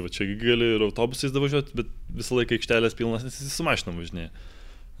Siemensas irgi, čia gali ir autobusais davažiuoti, bet visą laiką aikštelės pilnas, nes jis su mašina važinėja.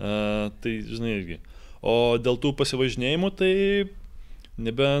 Tai, žinai, irgi. O dėl tų pasivažinėjimų, tai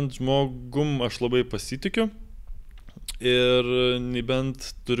nebent žmogum aš labai pasitikiu ir nebent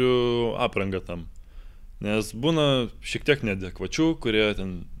turiu aprangą tam. Nes būna šiek tiek neadekvačių, kurie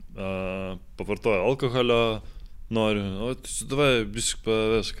ten pavartoja alkoholio, nori, davai, bišk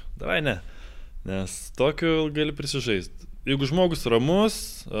pavežk, davai ne. Nes tokiu gali prisižaisti. Jeigu žmogus ramus,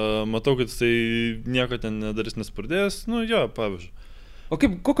 matau, kad jisai nieko ten nedarys nespardės, pavežu. O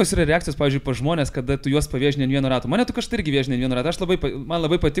kokios yra reakcijos, pavyzdžiui, pa žmonės, kada tu juos pavėžini ant vieno rato? Mane tu kažtai irgi vėžini ant vieno rato, man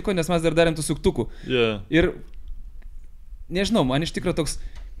labai patiko, nes mes dar darėm tų suktukų. Yeah. Ir, nežinau, man iš tikrųjų toks,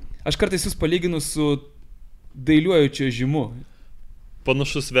 aš kartais jūs palyginu su dailiuoju čiuožimu.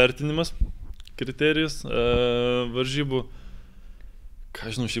 Panašus vertinimas, kriterijus, varžybų.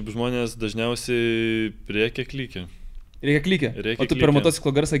 Ką žinau, šiaip žmonės dažniausiai priekia klykia. Reikia klykia. O tu per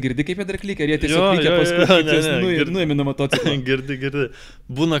motociklo garsą girdi, kaip jie dar klykia? Ar jie tiesiog klykia paskui nuėmė nuo motociklo? Girdi.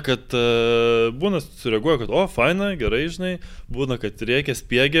 Būna, kad sureaguoja, kad faina, gerai, žinai. Būna, kad reikia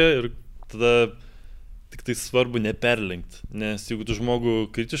spiegia ir tada tik tai svarbu neperlenkti. Nes jeigu tu žmogų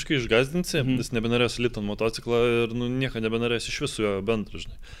kritiškai išgazdinsi, jis nebenorės lipti ant motociklą ir nieko nebenorės iš viso jo bendro,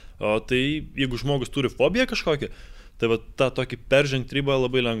 žinai. O tai jeigu žmogus turi fobiją kažkokią, tai tą tokį peržengti ribą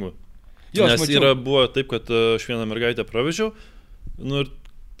labai lengva. Jo, nes buvo taip, kad aš vieną mergaitę pravežiau, ir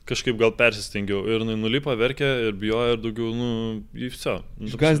kažkaip gal persistengiau ir jinai nulipa, verkė ir bijojo ir daugiau, viso.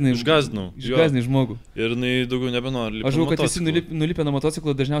 Išgazdinai žmogų. Ir jinai daugiau nebenori lipti. Aš žinau, kad visi nulipę nuo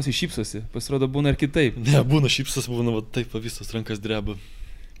motociklo dažniausiai šypsosi, pasirodo būna ir kitaip. Ne, būna šypsos, būna taip, visas rankas dreba.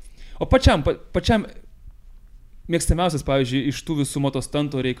 O pačiam mėgstamiausias, pavyzdžiui, iš tų visų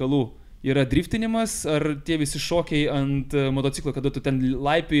motostanto reikalų yra driftinimas, ar tie visi šokiai ant motociklo, kada tu ten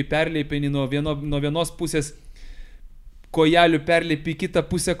laipiai, perleipini nuo vienos pusės kojelių, perleipi kitą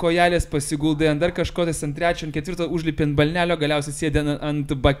pusę kojelės, pasiguldai ant dar kažko, ant trečio, ant ketvirto, užlipi ant balnelio, galiausiai sėdi ant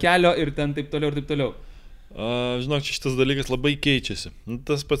bakelio ir ten taip toliau ir taip toliau. Žinok, šitas dalykas labai keičiasi.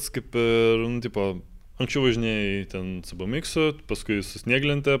 Tas pats kaip ir, anksčiau važinėjai ten su BMX-u, paskui su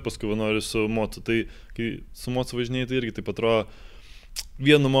snieglente, paskui nori su motu. Tai kai su motu važinėjai, tai irgi taip atrodo,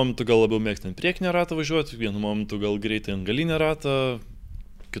 vienu momentu gal labiau mėgsti ant priekinio rato važiuoti, vienu momentu gal greitai ant galinio rato,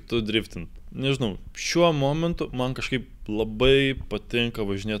 kitu driftint. Nežinau, šiuo momentu man kažkaip labai patinka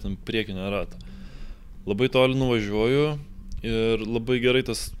važinėti ant priekinio rato. Labai toli nuvažiuoju ir labai gerai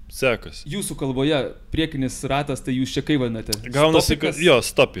tas sekas. Jūsų kalboje priekinis ratas, tai jūs čia kaip vadinate? Gaunasi, kad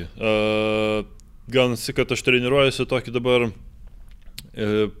stopi. Gaunasi, kad aš treniruojuosi tokį dabar,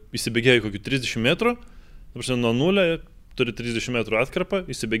 įsibėgėjau kokį 30 metrų, nuo nulio turi 30 metrų atkarpą,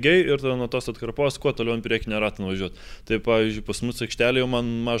 įsibėgėjai ir tada nuo tos atkarpos kuo toliau ant priekinio ratą nuvažiuoti. Tai pavyzdžiui, pas mus aikštelė jau man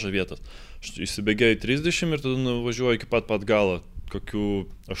maža vietas. Aš įsibėgėjai 30 ir tada nuvažiuoju iki pat galą, kokių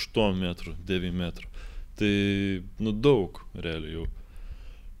 8 metrų, 9 metrų. Tai, daug, realiai jau.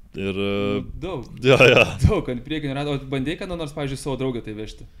 Ir... Daug. Ja. Daug ant priekinio rato. O bandėjai kada nors, pavyzdžiui, savo draugą tai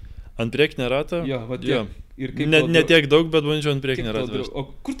vežti? Ant priekinio rato? Jo, ja. Ne tiek daug, bet bandžiau ant priekinio rato vežti. O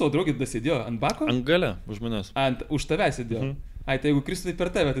kur tavo draugė sėdėjo? Ant bako? Ant gale, už manęs. Už tave sėdėjo? Ai, tai jeigu kristų tai per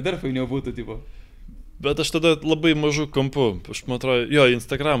tave, tai dar fainiau būtų, tipo. Bet aš tada labai mažų kampų. Aš man atrodo,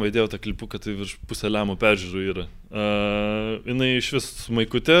 Instagramą įdėjau tą klipuką, tai virš pusę lemų peržiūrų yra. Jinai iš vis su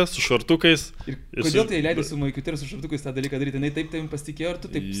maikute, su šortukais. Ir kodėl tai leidai su maikute ir su šortukais tą dalyką daryti? Jinai taip tavim pasitikėjo, ar tu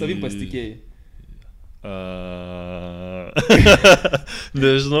taip savim pasitikėjai?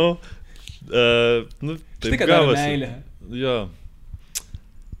 Nežinau. Štai ką daro meilė. Jo.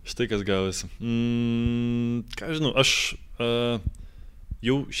 Štai kas gavosi. Ką žinau, aš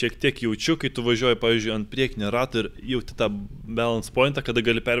jau šiek tiek jaučiu, kai tu važiuoji, pavyzdžiui, ant priekinio rato ir jauti tą balance pointą, kada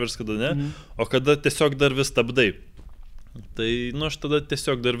gali perversti, kada ne, o kada tiesiog dar vis stabdai. Tai, aš tada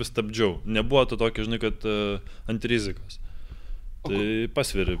tiesiog dar vis stabdžiau. Nebuvo to tokio, žinai, kad ant rizikos. Tai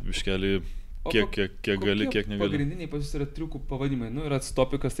pasveri iškelį. Kiek gali, kiek negali. Pagrindiniai pas jūs yra triukų pavadimai. Yra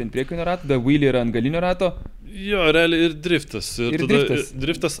stopikas ant priekinio rato, da wheelie yra ant galinio rato. Jo, realiai ir driftas. Ir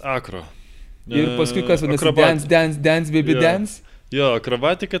driftas akro. Ir paskui kas vadinasi dance, baby dance. Jo,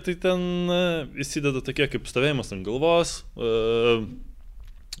 akrobatika tai ten įsideda tokie kaip stovėjimas ant galvos,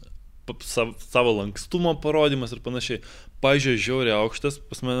 savo lankstumo parodimas ir panašiai. Pavyzdžiui, žiauriai aukštas,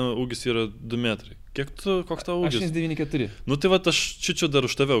 pas mane ūgis yra 2 metrai. Koks tavo ūgis? 1,94. Tai aš čiučiu dar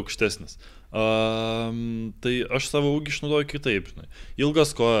už tave aukštesnis. Tai aš savo ūgį išnaudoju kitaip, žinai.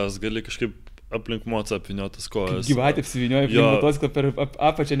 Ilgas kojas, gali kažkaip aplink mocą apvyniotas kojas. Gyvatė apsivynioja aplink motociklą per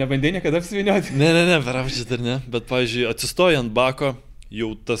apačią, nebandėjai niekada apsivynioti? Ne, per apačią dar ne. Bet, pavyzdžiui, atsistoji ant bako,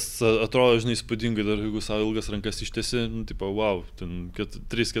 jau tas atrodo, žinai, įspūdingai, dar jeigu savo ilgas rankas ištiesi, wow, ten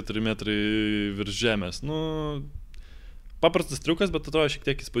 3-4 metrai virš žemės. Paprastas triukas, bet atrodo šiek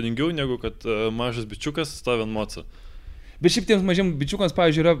tiek įspūdingiau, negu kad mažas bičiukas stovi ant moco. Bet šiaip tiems mažiems bičiukams,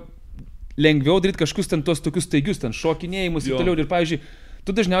 pavyzdžiui, yra lengviau daryti kažkokius ten tos tokius staigius, ten šokinėjimus ir toliau. Ir, pavyzdžiui,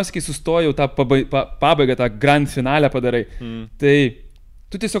 tu dažniausiai, kai sustoji tą pabaigą, tą grand finalę padarai, tai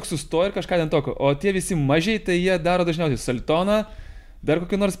tu tiesiog sustoji ir kažką ten tokio. O tie visi mažiai, tai jie daro dažniausiai saltoną, dar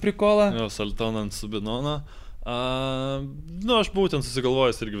kokį nors prikolą. Jo, saltoną ant subinoną. Aš buvau ten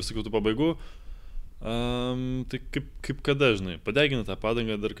susigalvojęs irgi visokių tų pabaigų. Tai kaip kada, žinai, padegini tą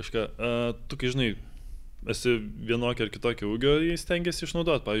padangą, dar kažką, tu, kai žinai, esi vienokio ar kitokio ūgio, jis stengiasi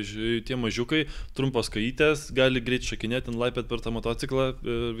išnaudoti. Pavyzdžiui, tie mažiukai, trumpos kajytės, gali greit šakinėti, laipėt per tą motociklą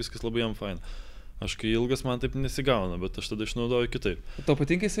ir viskas labai jam fain. Aš kai ilgas, man taip nesigauna, bet aš tada išnaudoju kitaip. Tau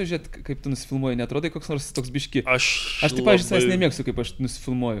patinka įsižiūrėti, kaip tu nusifilmuoji, netrodai koks nors toks biški? Aš tai, pavyzdžiui, savęs nemėgstu, kaip aš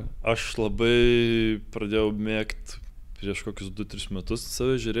nusifilmuoju. Aš labai pradėjau mėgti prieš kokius 2-3 metus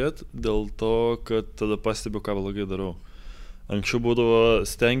save žiūrėti, dėl to, kad tada pastebiu, ką blogai darau. Anksčiau būdavo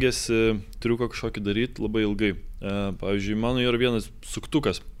stengiasi triuką kažkokį daryti labai ilgai. Pavyzdžiui, mano yra vienas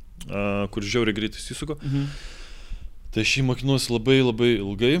suktukas, kur žiauriai greitai įsisuko. Tai aš jį mokinuosi labai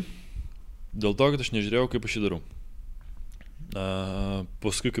ilgai, dėl to, kad aš nežiūrėjau, kaip aš jį darau.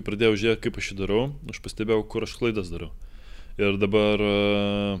 Paskui, kai pradėjau žiūrėti, kaip aš jį darau, aš pastebėjau, kur aš klaidas darau. Ir dabar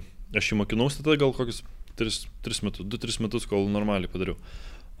aš jį mokinausi tada gal kokius 2-3 metus, kol normaliai padariau.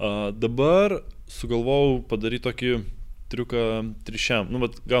 Dabar sugalvojau padaryti tokį triuką trišiam. Nu,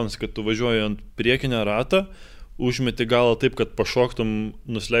 vat, gaunasi, kad tu važiuoji ant priekinio ratą, užmeti galą taip, kad pašoktum,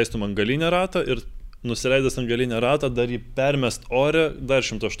 nusileistum ant galinę ratą ir nusileidęs ant galinę ratą, dar jį permest ore, dar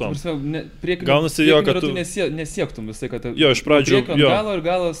 108. Gaunasi jo, kad tu nesiektum visai, kad jo, iš pradžių jo. Galo ir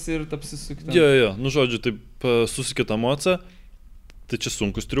galas ir apsisukti. Jo, nu žodžiu, taip susikita mocą, tai čia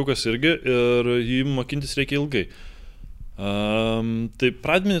sunkus triukas irgi ir jį mokintis reikia ilgai. Tai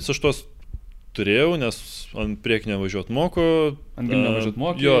pradmenis aš tos turėjau, nes ant priekinę važiuot moku. Ant galinę važiuot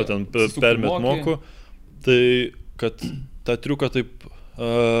moku. Jo, ten permet moku. Tai kad tą triuką taip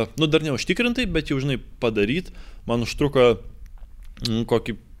nu dar neužtikrintai, bet jau žinai padaryti, man užtruko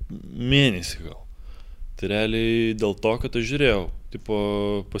kokį mėnesį gal. Tai realiai dėl to, kad aš žiūrėjau, tipo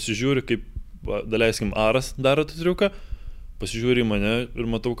pasižiūri, kaip, daleiskim, Aras daro tą triuką, pasižiūri į mane ir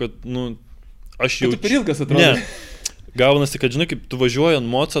matau, kad, nu, aš jau... Tu per ilgas atrodo. Ne, gaunasi, kad žinai, kaip tu važiuoji ant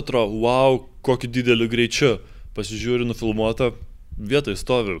moco, atrodo, wow, kokiu dideliu greičiu, pasižiūri nufilmuotą, vietoj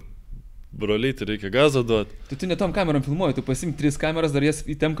stoviu. Broliai, tai reikia gazą duoti. Tu ne tom kamerom filmuoji, tu pasimk 3 kameras, dar jas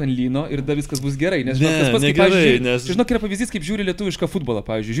įtemk ant lyno ir dar viskas bus gerai. Nes, negerai, nes... Žinok, yra pavyzdys, kaip žiūri lietuvišką futbolą,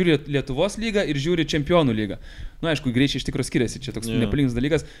 pavyzdžiui. Žiūri Lietuvos lygą ir žiūri Čempionų lygą. Nu, aišku, greičiai iš tikrųjų skiriasi, čia toks nepalyginus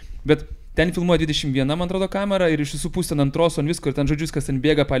dalykas. Bet ten filmuoja 21, man atrodo, kamera ir iš visų pusių ant troso, ant visko ir ten žodžius, kas ten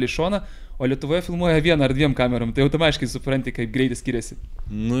bėga palei šoną, o Lietuvoje filmuoja 1 ar 2 kamerom. Tai automatiškai supranti, kaip greitai skiriasi.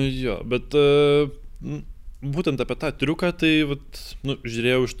 Nu jo, bet... būtent apie tą triuką, tai vat, nu,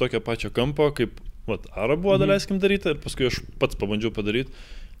 žiūrėjau iš tokio pačio kampo, kaip vat, Ara buvo, daleiskim, daryti, ir paskui aš pats pabandžiau padaryti.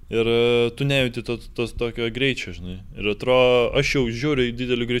 Ir tu nejauti tos tokio greičio, žinai. Ir atrodo, aš jau žiūriu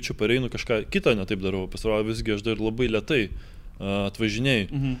dideliu greičiu pareinu, kažką kitą netaip darau, pasirodo visgi aš dar labai lėtai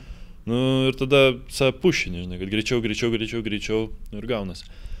atvažinėjau. Nu, ir tada save pušinį, žinai, kad greičiau ir gaunasi.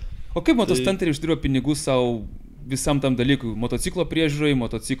 O kaip motostantariai uždirba pinigų savo visam tam dalykui? Motociklo priežiūrai,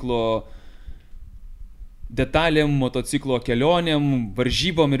 motociklo detalėm, motociklo kelionėm,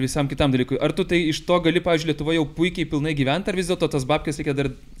 varžybom ir visam kitam dalykui. Ar tu tai iš to gali, pavyzdžiui, Lietuvoje jau puikiai pilnai gyventi, ar vis dėlto tas babkės reikia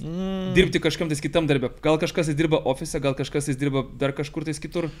dar dirbti kažkam tais kitam darbę? Gal kažkas tai dirba ofise, gal kažkas tai dirba dar kažkur tais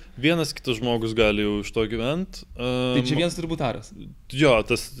kitur? Vienas kitas žmogus gali jau iš to gyventi. Tai čia vienas turbūt Aras. Jo,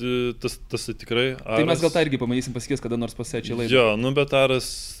 tas tai tikrai Aras. Tai mes gal tą irgi pamatysim pasikės kada nors pasiečiai laidą. Jo, nu bet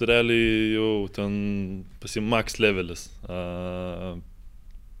Aras realiai jau ten max levelis.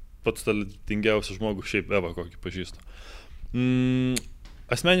 Pats talentingiausias žmogus, šiaip Eva kokį pažįstu.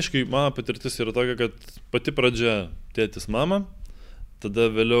 Asmeniškai mano patirtis yra tokia, kad pati pradžia tėtis mama, tada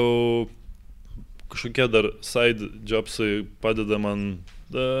vėliau kažkokie dar side jobsai padeda man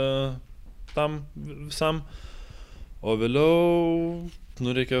tam visam, o vėliau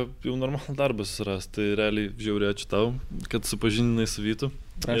nu, reikia jau normalų darbą susirasti, tai realiai žiauriai ačiū tau, kad supažindinai su Vytu.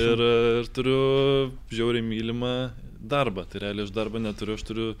 Ir turiu žiauriai mylimą darbą, tai realiai aš darbą neturiu, aš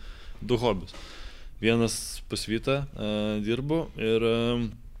turiu 2 hobius. Vienas pas Vytą dirbu ir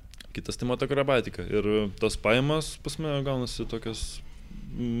kitas tai motokrobatika. Ir tos pajamos pas mane gaunasi tokios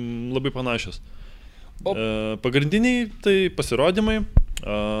labai panašios. Pagrindiniai tai pasirodymai,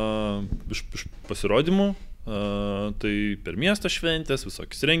 iš pasirodymų, tai per miesto šventės,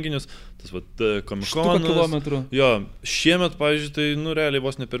 visokius renginius, tas vat komikonas. 100 kilometrų. Jo, šiemet, pavyzdžiui, tai nu realiai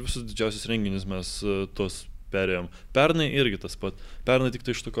vos ne per visus didžiausius renginius mes tos perėjom. Pernai irgi tas pat. Pernai tik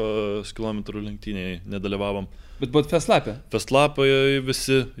tai iš tokio kilometrų lenktynėje nedalyvavom. Bet buvot festlapė? Festlapai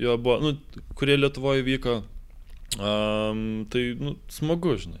visi jo buvo, nu, kurie Lietuvoje vyko. Tai nu,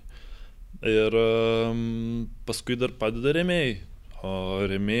 smagu, žinai. Ir paskui dar padeda rėmėjai. O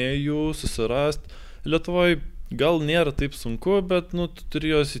rėmėjų susirast Lietuvoje gal nėra taip sunku, bet nu, tu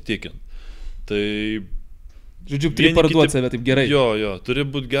turi juos įtikinti. Tai... Žodžiu, turi parduoti save taip gerai. Jo, turi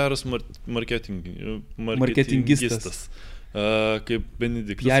būti geras marketingistas. Kaip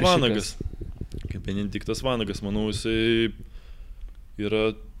Benediktas Vanagas. Kaip Benediktas Vanagas, manau, jisai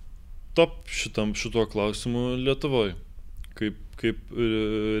yra top šituo klausimu Lietuvoje. Kaip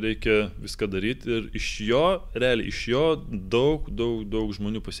reikia viską daryti ir realiai iš jo daug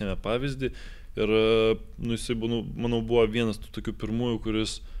žmonių pasiėmė pavyzdį ir nu, jisai, manau, buvo vienas tų tokių pirmųjų,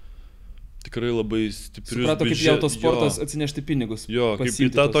 kuris tikrai labai stiprius suprato, kaip jau tos sportas atsinešti pinigus. Jo, kaip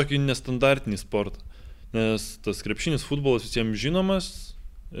į tą tokį nestandartinį sportą. Nes tas krepšinis futbolas visiems žinomas,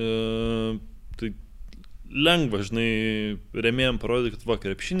 tai lengva, žinai, rėmėjom parodė, kad va,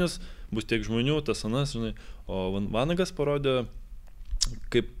 krepšinis bus tiek žmonių, tas anas, žinai, o Vanagas parodė,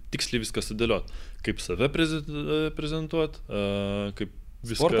 kaip tiksliai viską sudėliot, kaip save prezentuot, kaip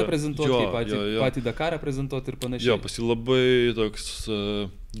viską... Sportą prezentuoti, kaip patį Dakarą prezentuoti ir panašiai. Jo, pas jį labai toks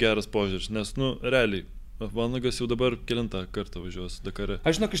geras požiūris, nes, nu, realiai, Vanagas jau dabar kelintą kartą važiuos Dakare.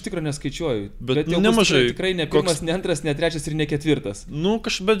 Aš žinok, iš tikrųjų neskaičiuoju, bet jau nemažai. Tikrai ne pirmas, ne antras, ne trečias ir ne ketvirtas. Nu,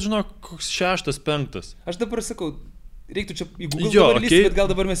 bet žinok, koks 6, 5. Aš dabar sakau, reiktų čia į Google Jo, dabar lysti, bet gal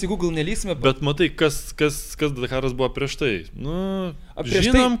dabar mes į Google nelysime. Bet matai, kas Dakaras buvo prieš tai. Nu, Prieš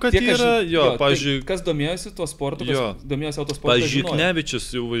žinom, kad tiek yra, tai pavyzdžiui, kas domėjosi tuo sportu, Jo. kas domėjosi autosportu. pavyzdžiui,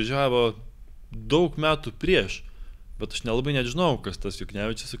 Juknevičius jau važiavo daug metų prieš, bet aš nelabai net žinau, kas tas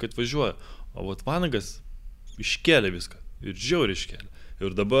Juknevičius, kad važiuoja. O vat Vanagas iškėlė viską. Ir žiauriai iškėlė.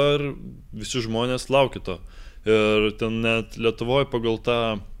 Ir dabar visi žmonės laukia to. Ir ten net Lietuvoje pagal tą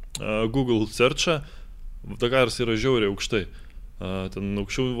Google searchą Dakaras yra žiauriai aukštai. Ten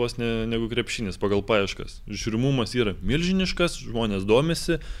aukščiau vos negu krepšinis pagal paieškas. Žiūrimumas yra milžiniškas, žmonės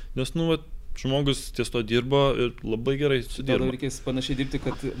domisi, nes, žmogus ties to dirbo ir labai gerai sudirbo. Tada reikės panašiai dirbti,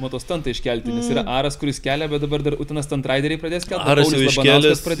 kad motostantą iškelti, nes yra Aras, kuris kelia, bet dabar dar Utenos Stuntrideriai pradės kelti, Aras jau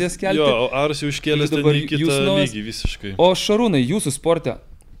iškėlęs, pradės kelti. Jo, Aras jau iškėlęs dabar į kitą lygį visiškai. O Šarūnai, jūsų sporte,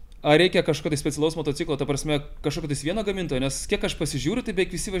 ar reikia kažkokio tai specialaus motociklo, ta prasme, kažkokio tai vieno gamintojo, nes kiek aš pasižiūriu, tai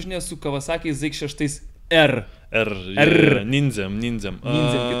beveik visi važinėja su Kawasaki ZX6 R. Nindzem. Nindzem,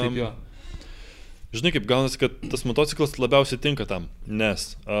 kitaip jo. Žinai, kaip gaunasi, kad tas motociklas labiausiai tinka tam, nes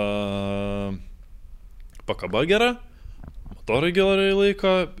pakaba gera, motorai gerai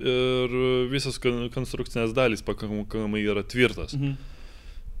laiko ir visos konstrukcinės dalys pakankamai yra tvirtas.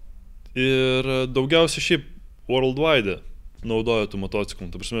 Ir daugiausiai šiaip worldwide naudoja tų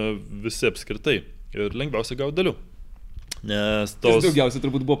motociklų, ta prasme visi apskritai ir lengviausia gauti dalių. Nes tos... Daugiausiai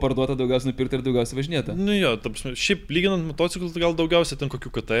turbūt buvo parduota, daugiausiai nupirkta ir daugiausiai važinėta. Nu jo, ta prasme, šiaip lyginant motociklus, gal daugiausiai ten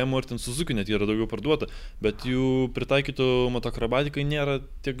kokių KTM ar ten Suzuki net yra daugiau parduota, bet jų pritaikytų motokrobatikai nėra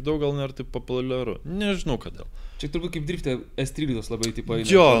tiek daug, gal nėra taip populiaru. Nežinau kodėl. Čia turbūt kaip driftė S13 labai tipo eina.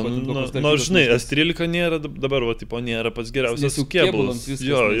 Jo, nors žinai, S13 nėra dabar, va, tipo, nėra pats geriausias kėbulas.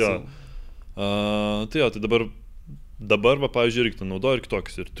 Jo. Tai dabar, va, pavyzdžiui, reiktų naudoja ir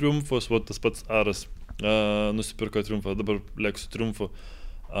kitokius. Ir Triumfus, va, tas pats Aras nusipirko Triumfą, dabar lėksiu Triumfu.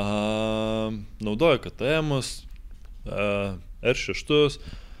 Naudoja KTM-us, R6.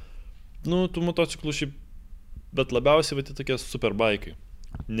 Nu, tų motociklų šiaip, bet labiausiai, va, tai tokie superbaikai.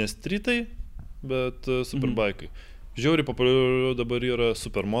 Ne streetai, bet superbaikai. Žiauriai populiaru dabar yra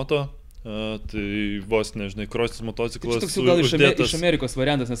supermoto. Tai vos nežinai, krosinis motociklas. Tai toks jau gal iš Amerikos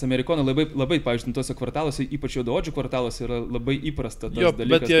variantas, nes amerikonai labai pavyzdžiui, tose kvartaluose, ypač juodaodžių kvartaluose, yra labai įprasta tas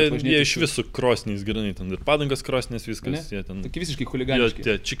dalykas. Bet jie iš visų krosiniais granai, ten ir padangas krosinės viskas. Tokie visiškai chuliganiški.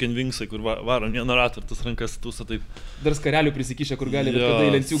 Tie chicken wingsai, kur varom vieną ratą ir tas rankas tūsa taip. Dar skarelių prisikišę, kur gali bet kada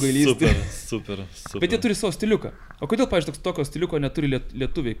į lenciūgą įlysti. Super. Bet jie turi savo stiliuką. O kodėl, pavyzdžiui, tokio stiliuko neturi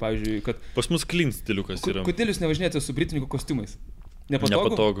lietuviai, pavyzdžiui, kad... Pas mus clean stiliukas yra. Kodėl jūs nevažinėjate su britininkų kostiumais?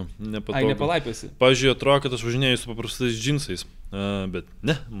 Nepatogu. Ai, nepalaipėsi. Pavyzdžiui, atrodo, kad aš važinėju su paprastais džinsais, bet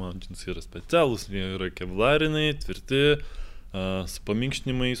ne, mano džinsai yra specialūs, jie yra kevlarinai, tvirti, su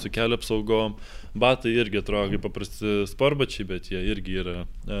paminkštinimai, su kelio apsaugom. Batai irgi atrodo kaip paprasti sportbačiai, bet jie irgi yra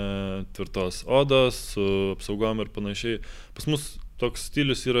tvirtos odos, su apsaugom ir panašiai. Pas mus toks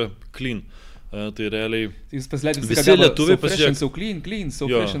stilius yra clean. Tai realiai visi lietuviai pasižiūrėk. So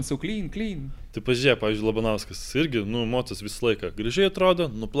fresh and so clean. Tai pažiūrėk, pavyzdžiui, Labanauskas irgi, motas visą laiką gražiai atrodo,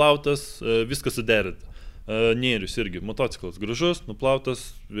 nuplautas, viskas suderinta. Nėrius irgi, motociklas gražus, nuplautas,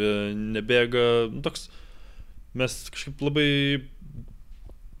 nebėga, toks, mes kažkaip labai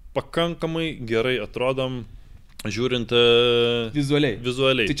pakankamai gerai atrodom, žiūrint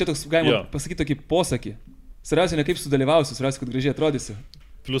vizualiai. Tai čia toks galima pasakyti tokį posakį. Svarbiausia ne kaip sudalyvausi, svarbiausia, kad gražiai atrodysi.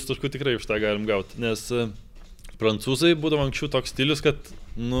 Plus taškų tikrai už tą galim gauti, nes prancūzai būdavo anksčiau toks stilius, kad,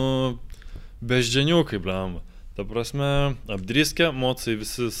 beždžianiukai, blemba. Ta prasme, apdriskę, mocai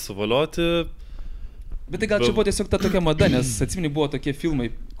visi suvalioti. Bet tai gal čia buvo tiesiog ta tokia mada, nes atsimeni buvo tokie filmai,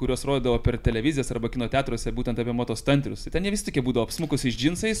 kuriuos rodydavo per televizijas arba kino teatruose, būtent apie motostantrius. Tai ten jie vis tokie būdavo apsmukusiais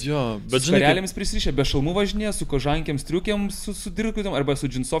džinsais, su skarelėmis prisirišę, be šalmų važinėje, su kožankėm, striukėm, su dirkutėm, arba su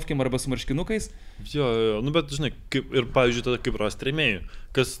džinsovkėm, arba su marškinukais. Jo, bet žinai, ir pavyzdžiui, tada kaip rastrėmėjų,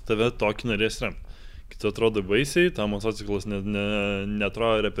 kas tave tokį norės remti. Kiti atrodo baisiai, tam motociklas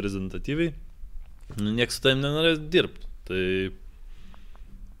netrodo reprezentatyviai, nieks su tavim nenorės dirbti. Tai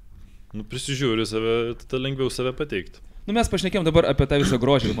prisižiūri save, tada lengviau save pateikti. Mes pašnekėjom dabar apie tą visą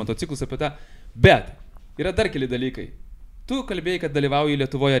grožį, motociklus, apie tą, bet yra dar keli dalykai. Tu kalbėjai, kad dalyvauji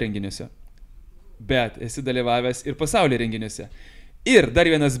Lietuvoje renginiuose, bet esi dalyvavęs ir pasaulio renginiuose. Ir dar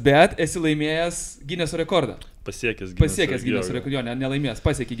vienas bet, esi laimėjęs Gineso rekordą. Pasiekęs Gineso rekordą, jo, nelaimėjęs,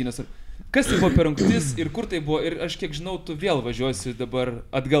 pasiekė Gineso. Kas tai buvo per rungtis ir kur tai buvo? Ir aš kiek žinau, tu vėl važiuosi dabar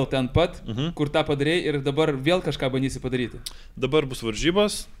atgal ten pat, kur tą padarėjai ir dabar vėl kažką bandysi padaryti. Dabar bus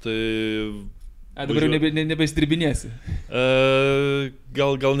varžybos, tai Dabar jau nebeišdirbinėsi.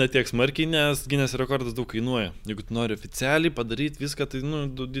 Gal ne tiek smarkiai, nes Guinness rekordas daug kainuoja. Jeigu tu nori oficialiai padaryti viską, tai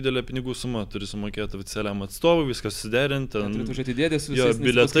didelė pinigų suma, turi sumokėti oficialiam atstovui, viskas susiderinti. Turėtų užėti dėdės su visais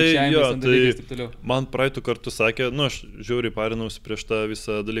biletai, tai man praeitų kartų sakė, aš žiauriai parinausi prieš tą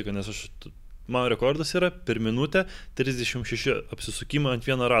visą dalyką, nes mano rekordas yra per minutę 36 apsisukimą ant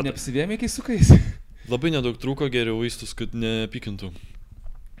vieno rato. Neapsivėmė kai sukais? Labai nedaug trūko, geriau vaistus, kad nepykintų.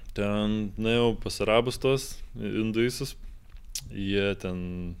 Ten, jau pasarabus tos induisus, jie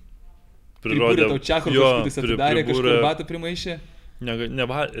ten prirodė. Tau čiakur kažkudis atidarė, kažkur batų primaišė?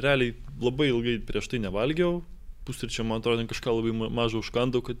 Realiai labai ilgai prieš tai nevalgiau, pusryčio man atrodo kažką labai mažą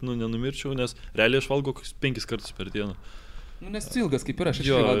užkandau, kad nenumirčiau, nes realiai aš valgau 5 kartus per dieną. Nes tu ilgas kaip ir aš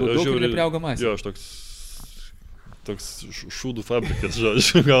valgau daug ir nepriauga masė. Jo, aš toks šūdų fabrikas,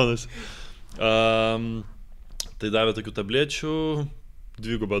 žodžiu, gaunasi. Tai davė tokių tablečių,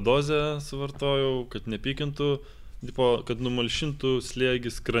 2 dozę suvartojau, kad nepykintų, kad numalšintų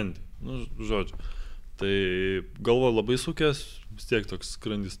slėgį skrandį. Žodžiu. Tai galva labai sukės, vis tiek toks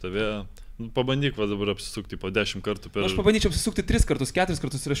skrandis tavėja. Pabandyk dabar apsisukti po 10 kartų per... Aš pabandyčiau apsisukti 3 kartus, 4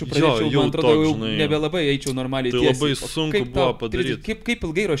 kartus ir aš jau pradėčiau, man atrodo, jau nebelabai eičiau normaliai tiesiai. Tai labai sunku buvo padaryti. Kaip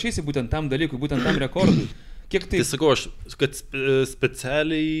ilgai ruošėsi būtent tam dalykui, būtent tam rekordui? Tai sakau, aš kad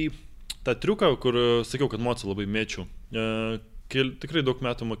specialiai tą triuką, kur sakiau, kad mocą labai mėčiau. Tikrai daug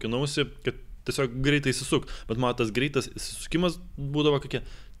metų mokinausi, kad tiesiog greitai įsisuk, bet man tas greitas įsisukimas būdavo kokie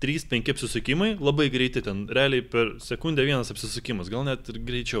 3-5 apsisukimai, labai greitai ten, realiai per sekundę vienas apsisukimas, gal net ir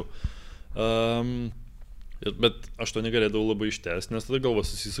greičiau. Bet aš to negalėdavau labai ištęsti, nes tada galva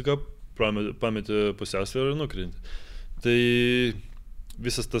susisuka, pameti pusiausvyrą ir nukrinti. Tai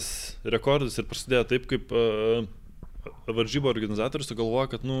visas tas rekordas ir prasidėjo taip, kaip varžybų organizatorius sugalvoja,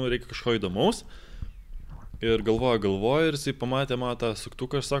 kad reikia kažko įdomaus. Ir galvoja ir jisai pamatė tą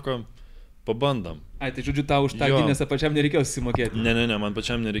suktuką ir sako, pabandam. Tai žodžiu, tau už tą Guinnessą pačiam nereikėjo susimokėti. Ne, man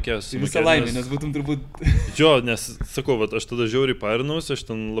pačiam nereikėjo susimokėti. Visą laimę, nes būtum turbūt... Nes sakau, aš tada žiauriai parinausi, aš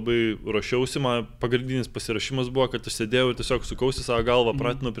ten labai ruošiausi, man pagrindinis pasirašymas buvo, kad aš sėdėjau ir tiesiog sukausi savo galvą,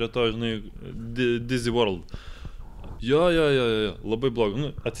 pratinu prie to, Dizzy World. Jo, labai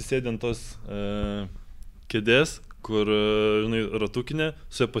blogai. Atsisėdė ant tos kėdės, kur, ratukinė,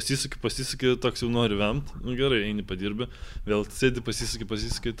 su ja pasisuki, toks jau nori vemt, gerai, eini padirbi, vėl sėdi,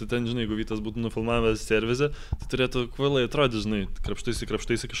 pasisuki, tai ten, jeigu Vytas būtų nufilmavęs servizę, tai turėtų kvailai atrodyti,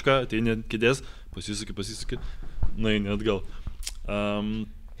 krapštaisi kažką, ateini ant kėdės, pasisuki, eini atgal.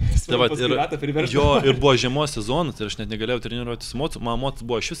 Ir buvo žiemos sezonas ir aš net negalėjau treniruoti su mocu, man mocu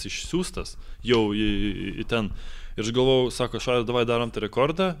buvo šis išsiųstas jau į ten. Ir aš galvau, sako, Šaras, davai darom tą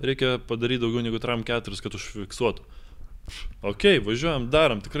rekordą, reikia padaryti daugiau negu 3-4, kad užfiksuotų. Ok, važiuojam,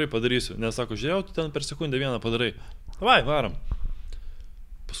 darom, tikrai padarysiu. Nes sako, žiūrėjau, tu ten per sekundę vieną padarai. Davai, varom.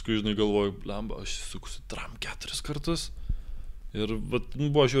 Paskui, galvoju, blemba, aš sukusiu 3-4 kartus. Ir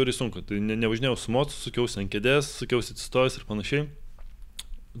buvo žiauriai sunku. Tai nevažinėjau su mocu, sukiausi ant kėdės, sukiausi atsistojęs ir panašiai.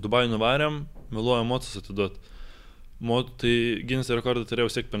 Dubajų nuvarėm, meluoja mocus atiduoti. Tai Guinness rekordą turėjau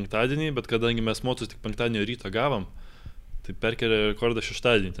siekti penktadienį, bet kadangi mes mocus tik penktadienio ryto gavom, tai perkelė rekordą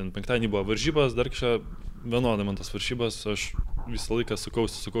šeštadienį. Ten penktadienį buvo varžybas, dar kažką vienodai man tas varžybas, aš visą laiką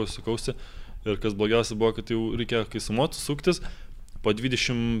sukausi. Ir kas blogiausia buvo, kad jau reikėjo, kai su mocus suktis, po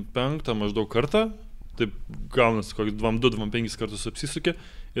 25 maždaug kartą, taip gaunasi, kokius 2-5 kartus apsisuki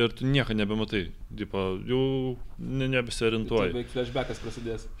ir tu nieko nebematai, jau nebesiorientuoji. Tai flashbackas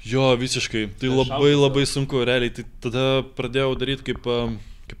prasidės. Jo, visiškai, tai labai sunku, realiai, tai tada pradėjau daryti kaip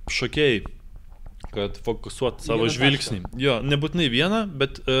šokėjai, kad fokusuoti savo žvilgsnį. Jo, nebūtinai vieną,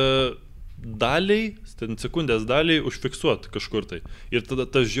 bet daliai, sekundės daliai užfiksuoti kažkur tai. Ir tada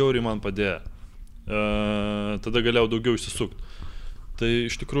tas žiauriai man padėjo. Tada galėjau daugiau išsisukti. Tai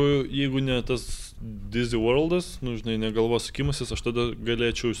iš tikrųjų, jeigu ne tas Dizzy Worldas, ne galvos sukimasis, aš tada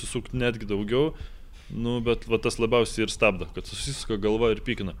galėčiau išsisukti netgi daugiau, bet tas labiausiai ir stabdo, kad susisuka galva ir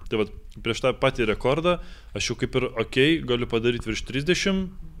pykina. Tai prieš tą patį rekordą, aš jau kaip ir galiu padaryti virš 30,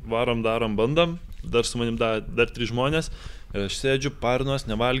 varom, darom, bandam, dar su manim dar 3 žmonės, ir aš sėdžiu, parinuos,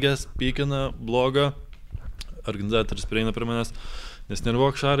 nevalgęs, pykina, bloga, organizatorius prieina prie manęs, nes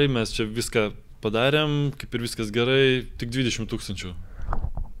nervuok Šarai, mes čia viską padarėm, kaip ir viskas gerai, tik 20 000.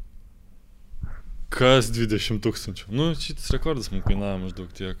 Kas 20 000? Šitas rekordas man kainavo maždaug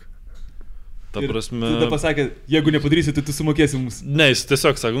tiek. Ta prasme... Tada pasakė, jeigu nepadarysi, tai tu sumokėsi mums. Ne, jis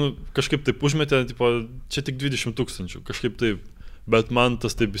tiesiog sako, kažkaip taip užmetė, čia tik 20 000, kažkaip taip. Bet man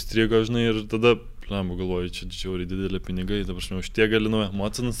tas taip įstrigo, ir tada, galvoju, čia džiauriai didelė pinigai, ta prasme, už tie gali naują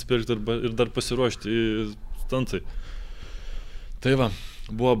emociją nusipirkti ir dar pasiruošti stantai. Tai va,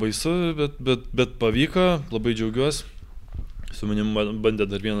 buvo baisu, bet pavyko, labai džiaugiuosi. Su manim bandė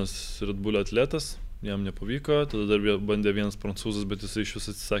dar vienas Red Bull atletas, jam nepavyko, tada dar bandė vienas prancūzas, bet jisai iš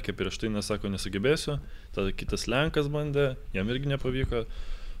vis atsisakė prieš tai, nesako, nesugebėsiu. Tada kitas lenkas bandė, jam irgi nepavyko.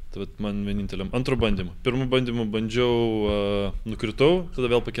 Tai man vieninteliam antro bandymu. Pirmų bandymų bandžiau, nukritau, tada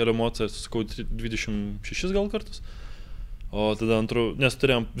vėl pakėliau emociją, susakau 26 gal kartus. O tada nes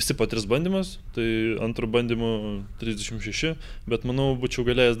turėjom visi po 3 bandymus, tai antro bandymu 36, bet manau, būčiau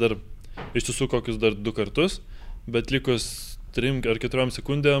galėjęs dar iš tiesų kokius dar 2 kartus, bet likus 3 ar 4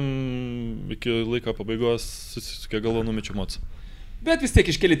 sekundėm iki laiko pabaigos susisukė galvo, numečiau emociją. Bet vis tiek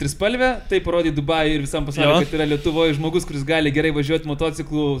iškeli trispalvę, tai parodė Dubajui ir visam pasauliu, kad yra Lietuvoje žmogus, kuris gali gerai važiuoti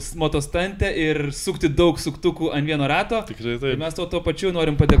motociklų motostante ir sukti daug suktukų ant vieno rato. Tikrai taip. Ir mes to pačiu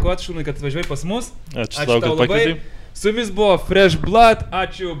norim padėkoti Šūnui, kad važiuoji pas mus. Ačiū tau, kad pakvietei. Su jumis buvo Fresh Blood,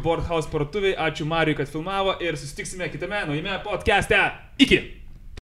 ačiū Boardhouse parduotuviai, ačiū Mariui, kad filmavo ir susitiksime kitame naujame podcast'e. Iki!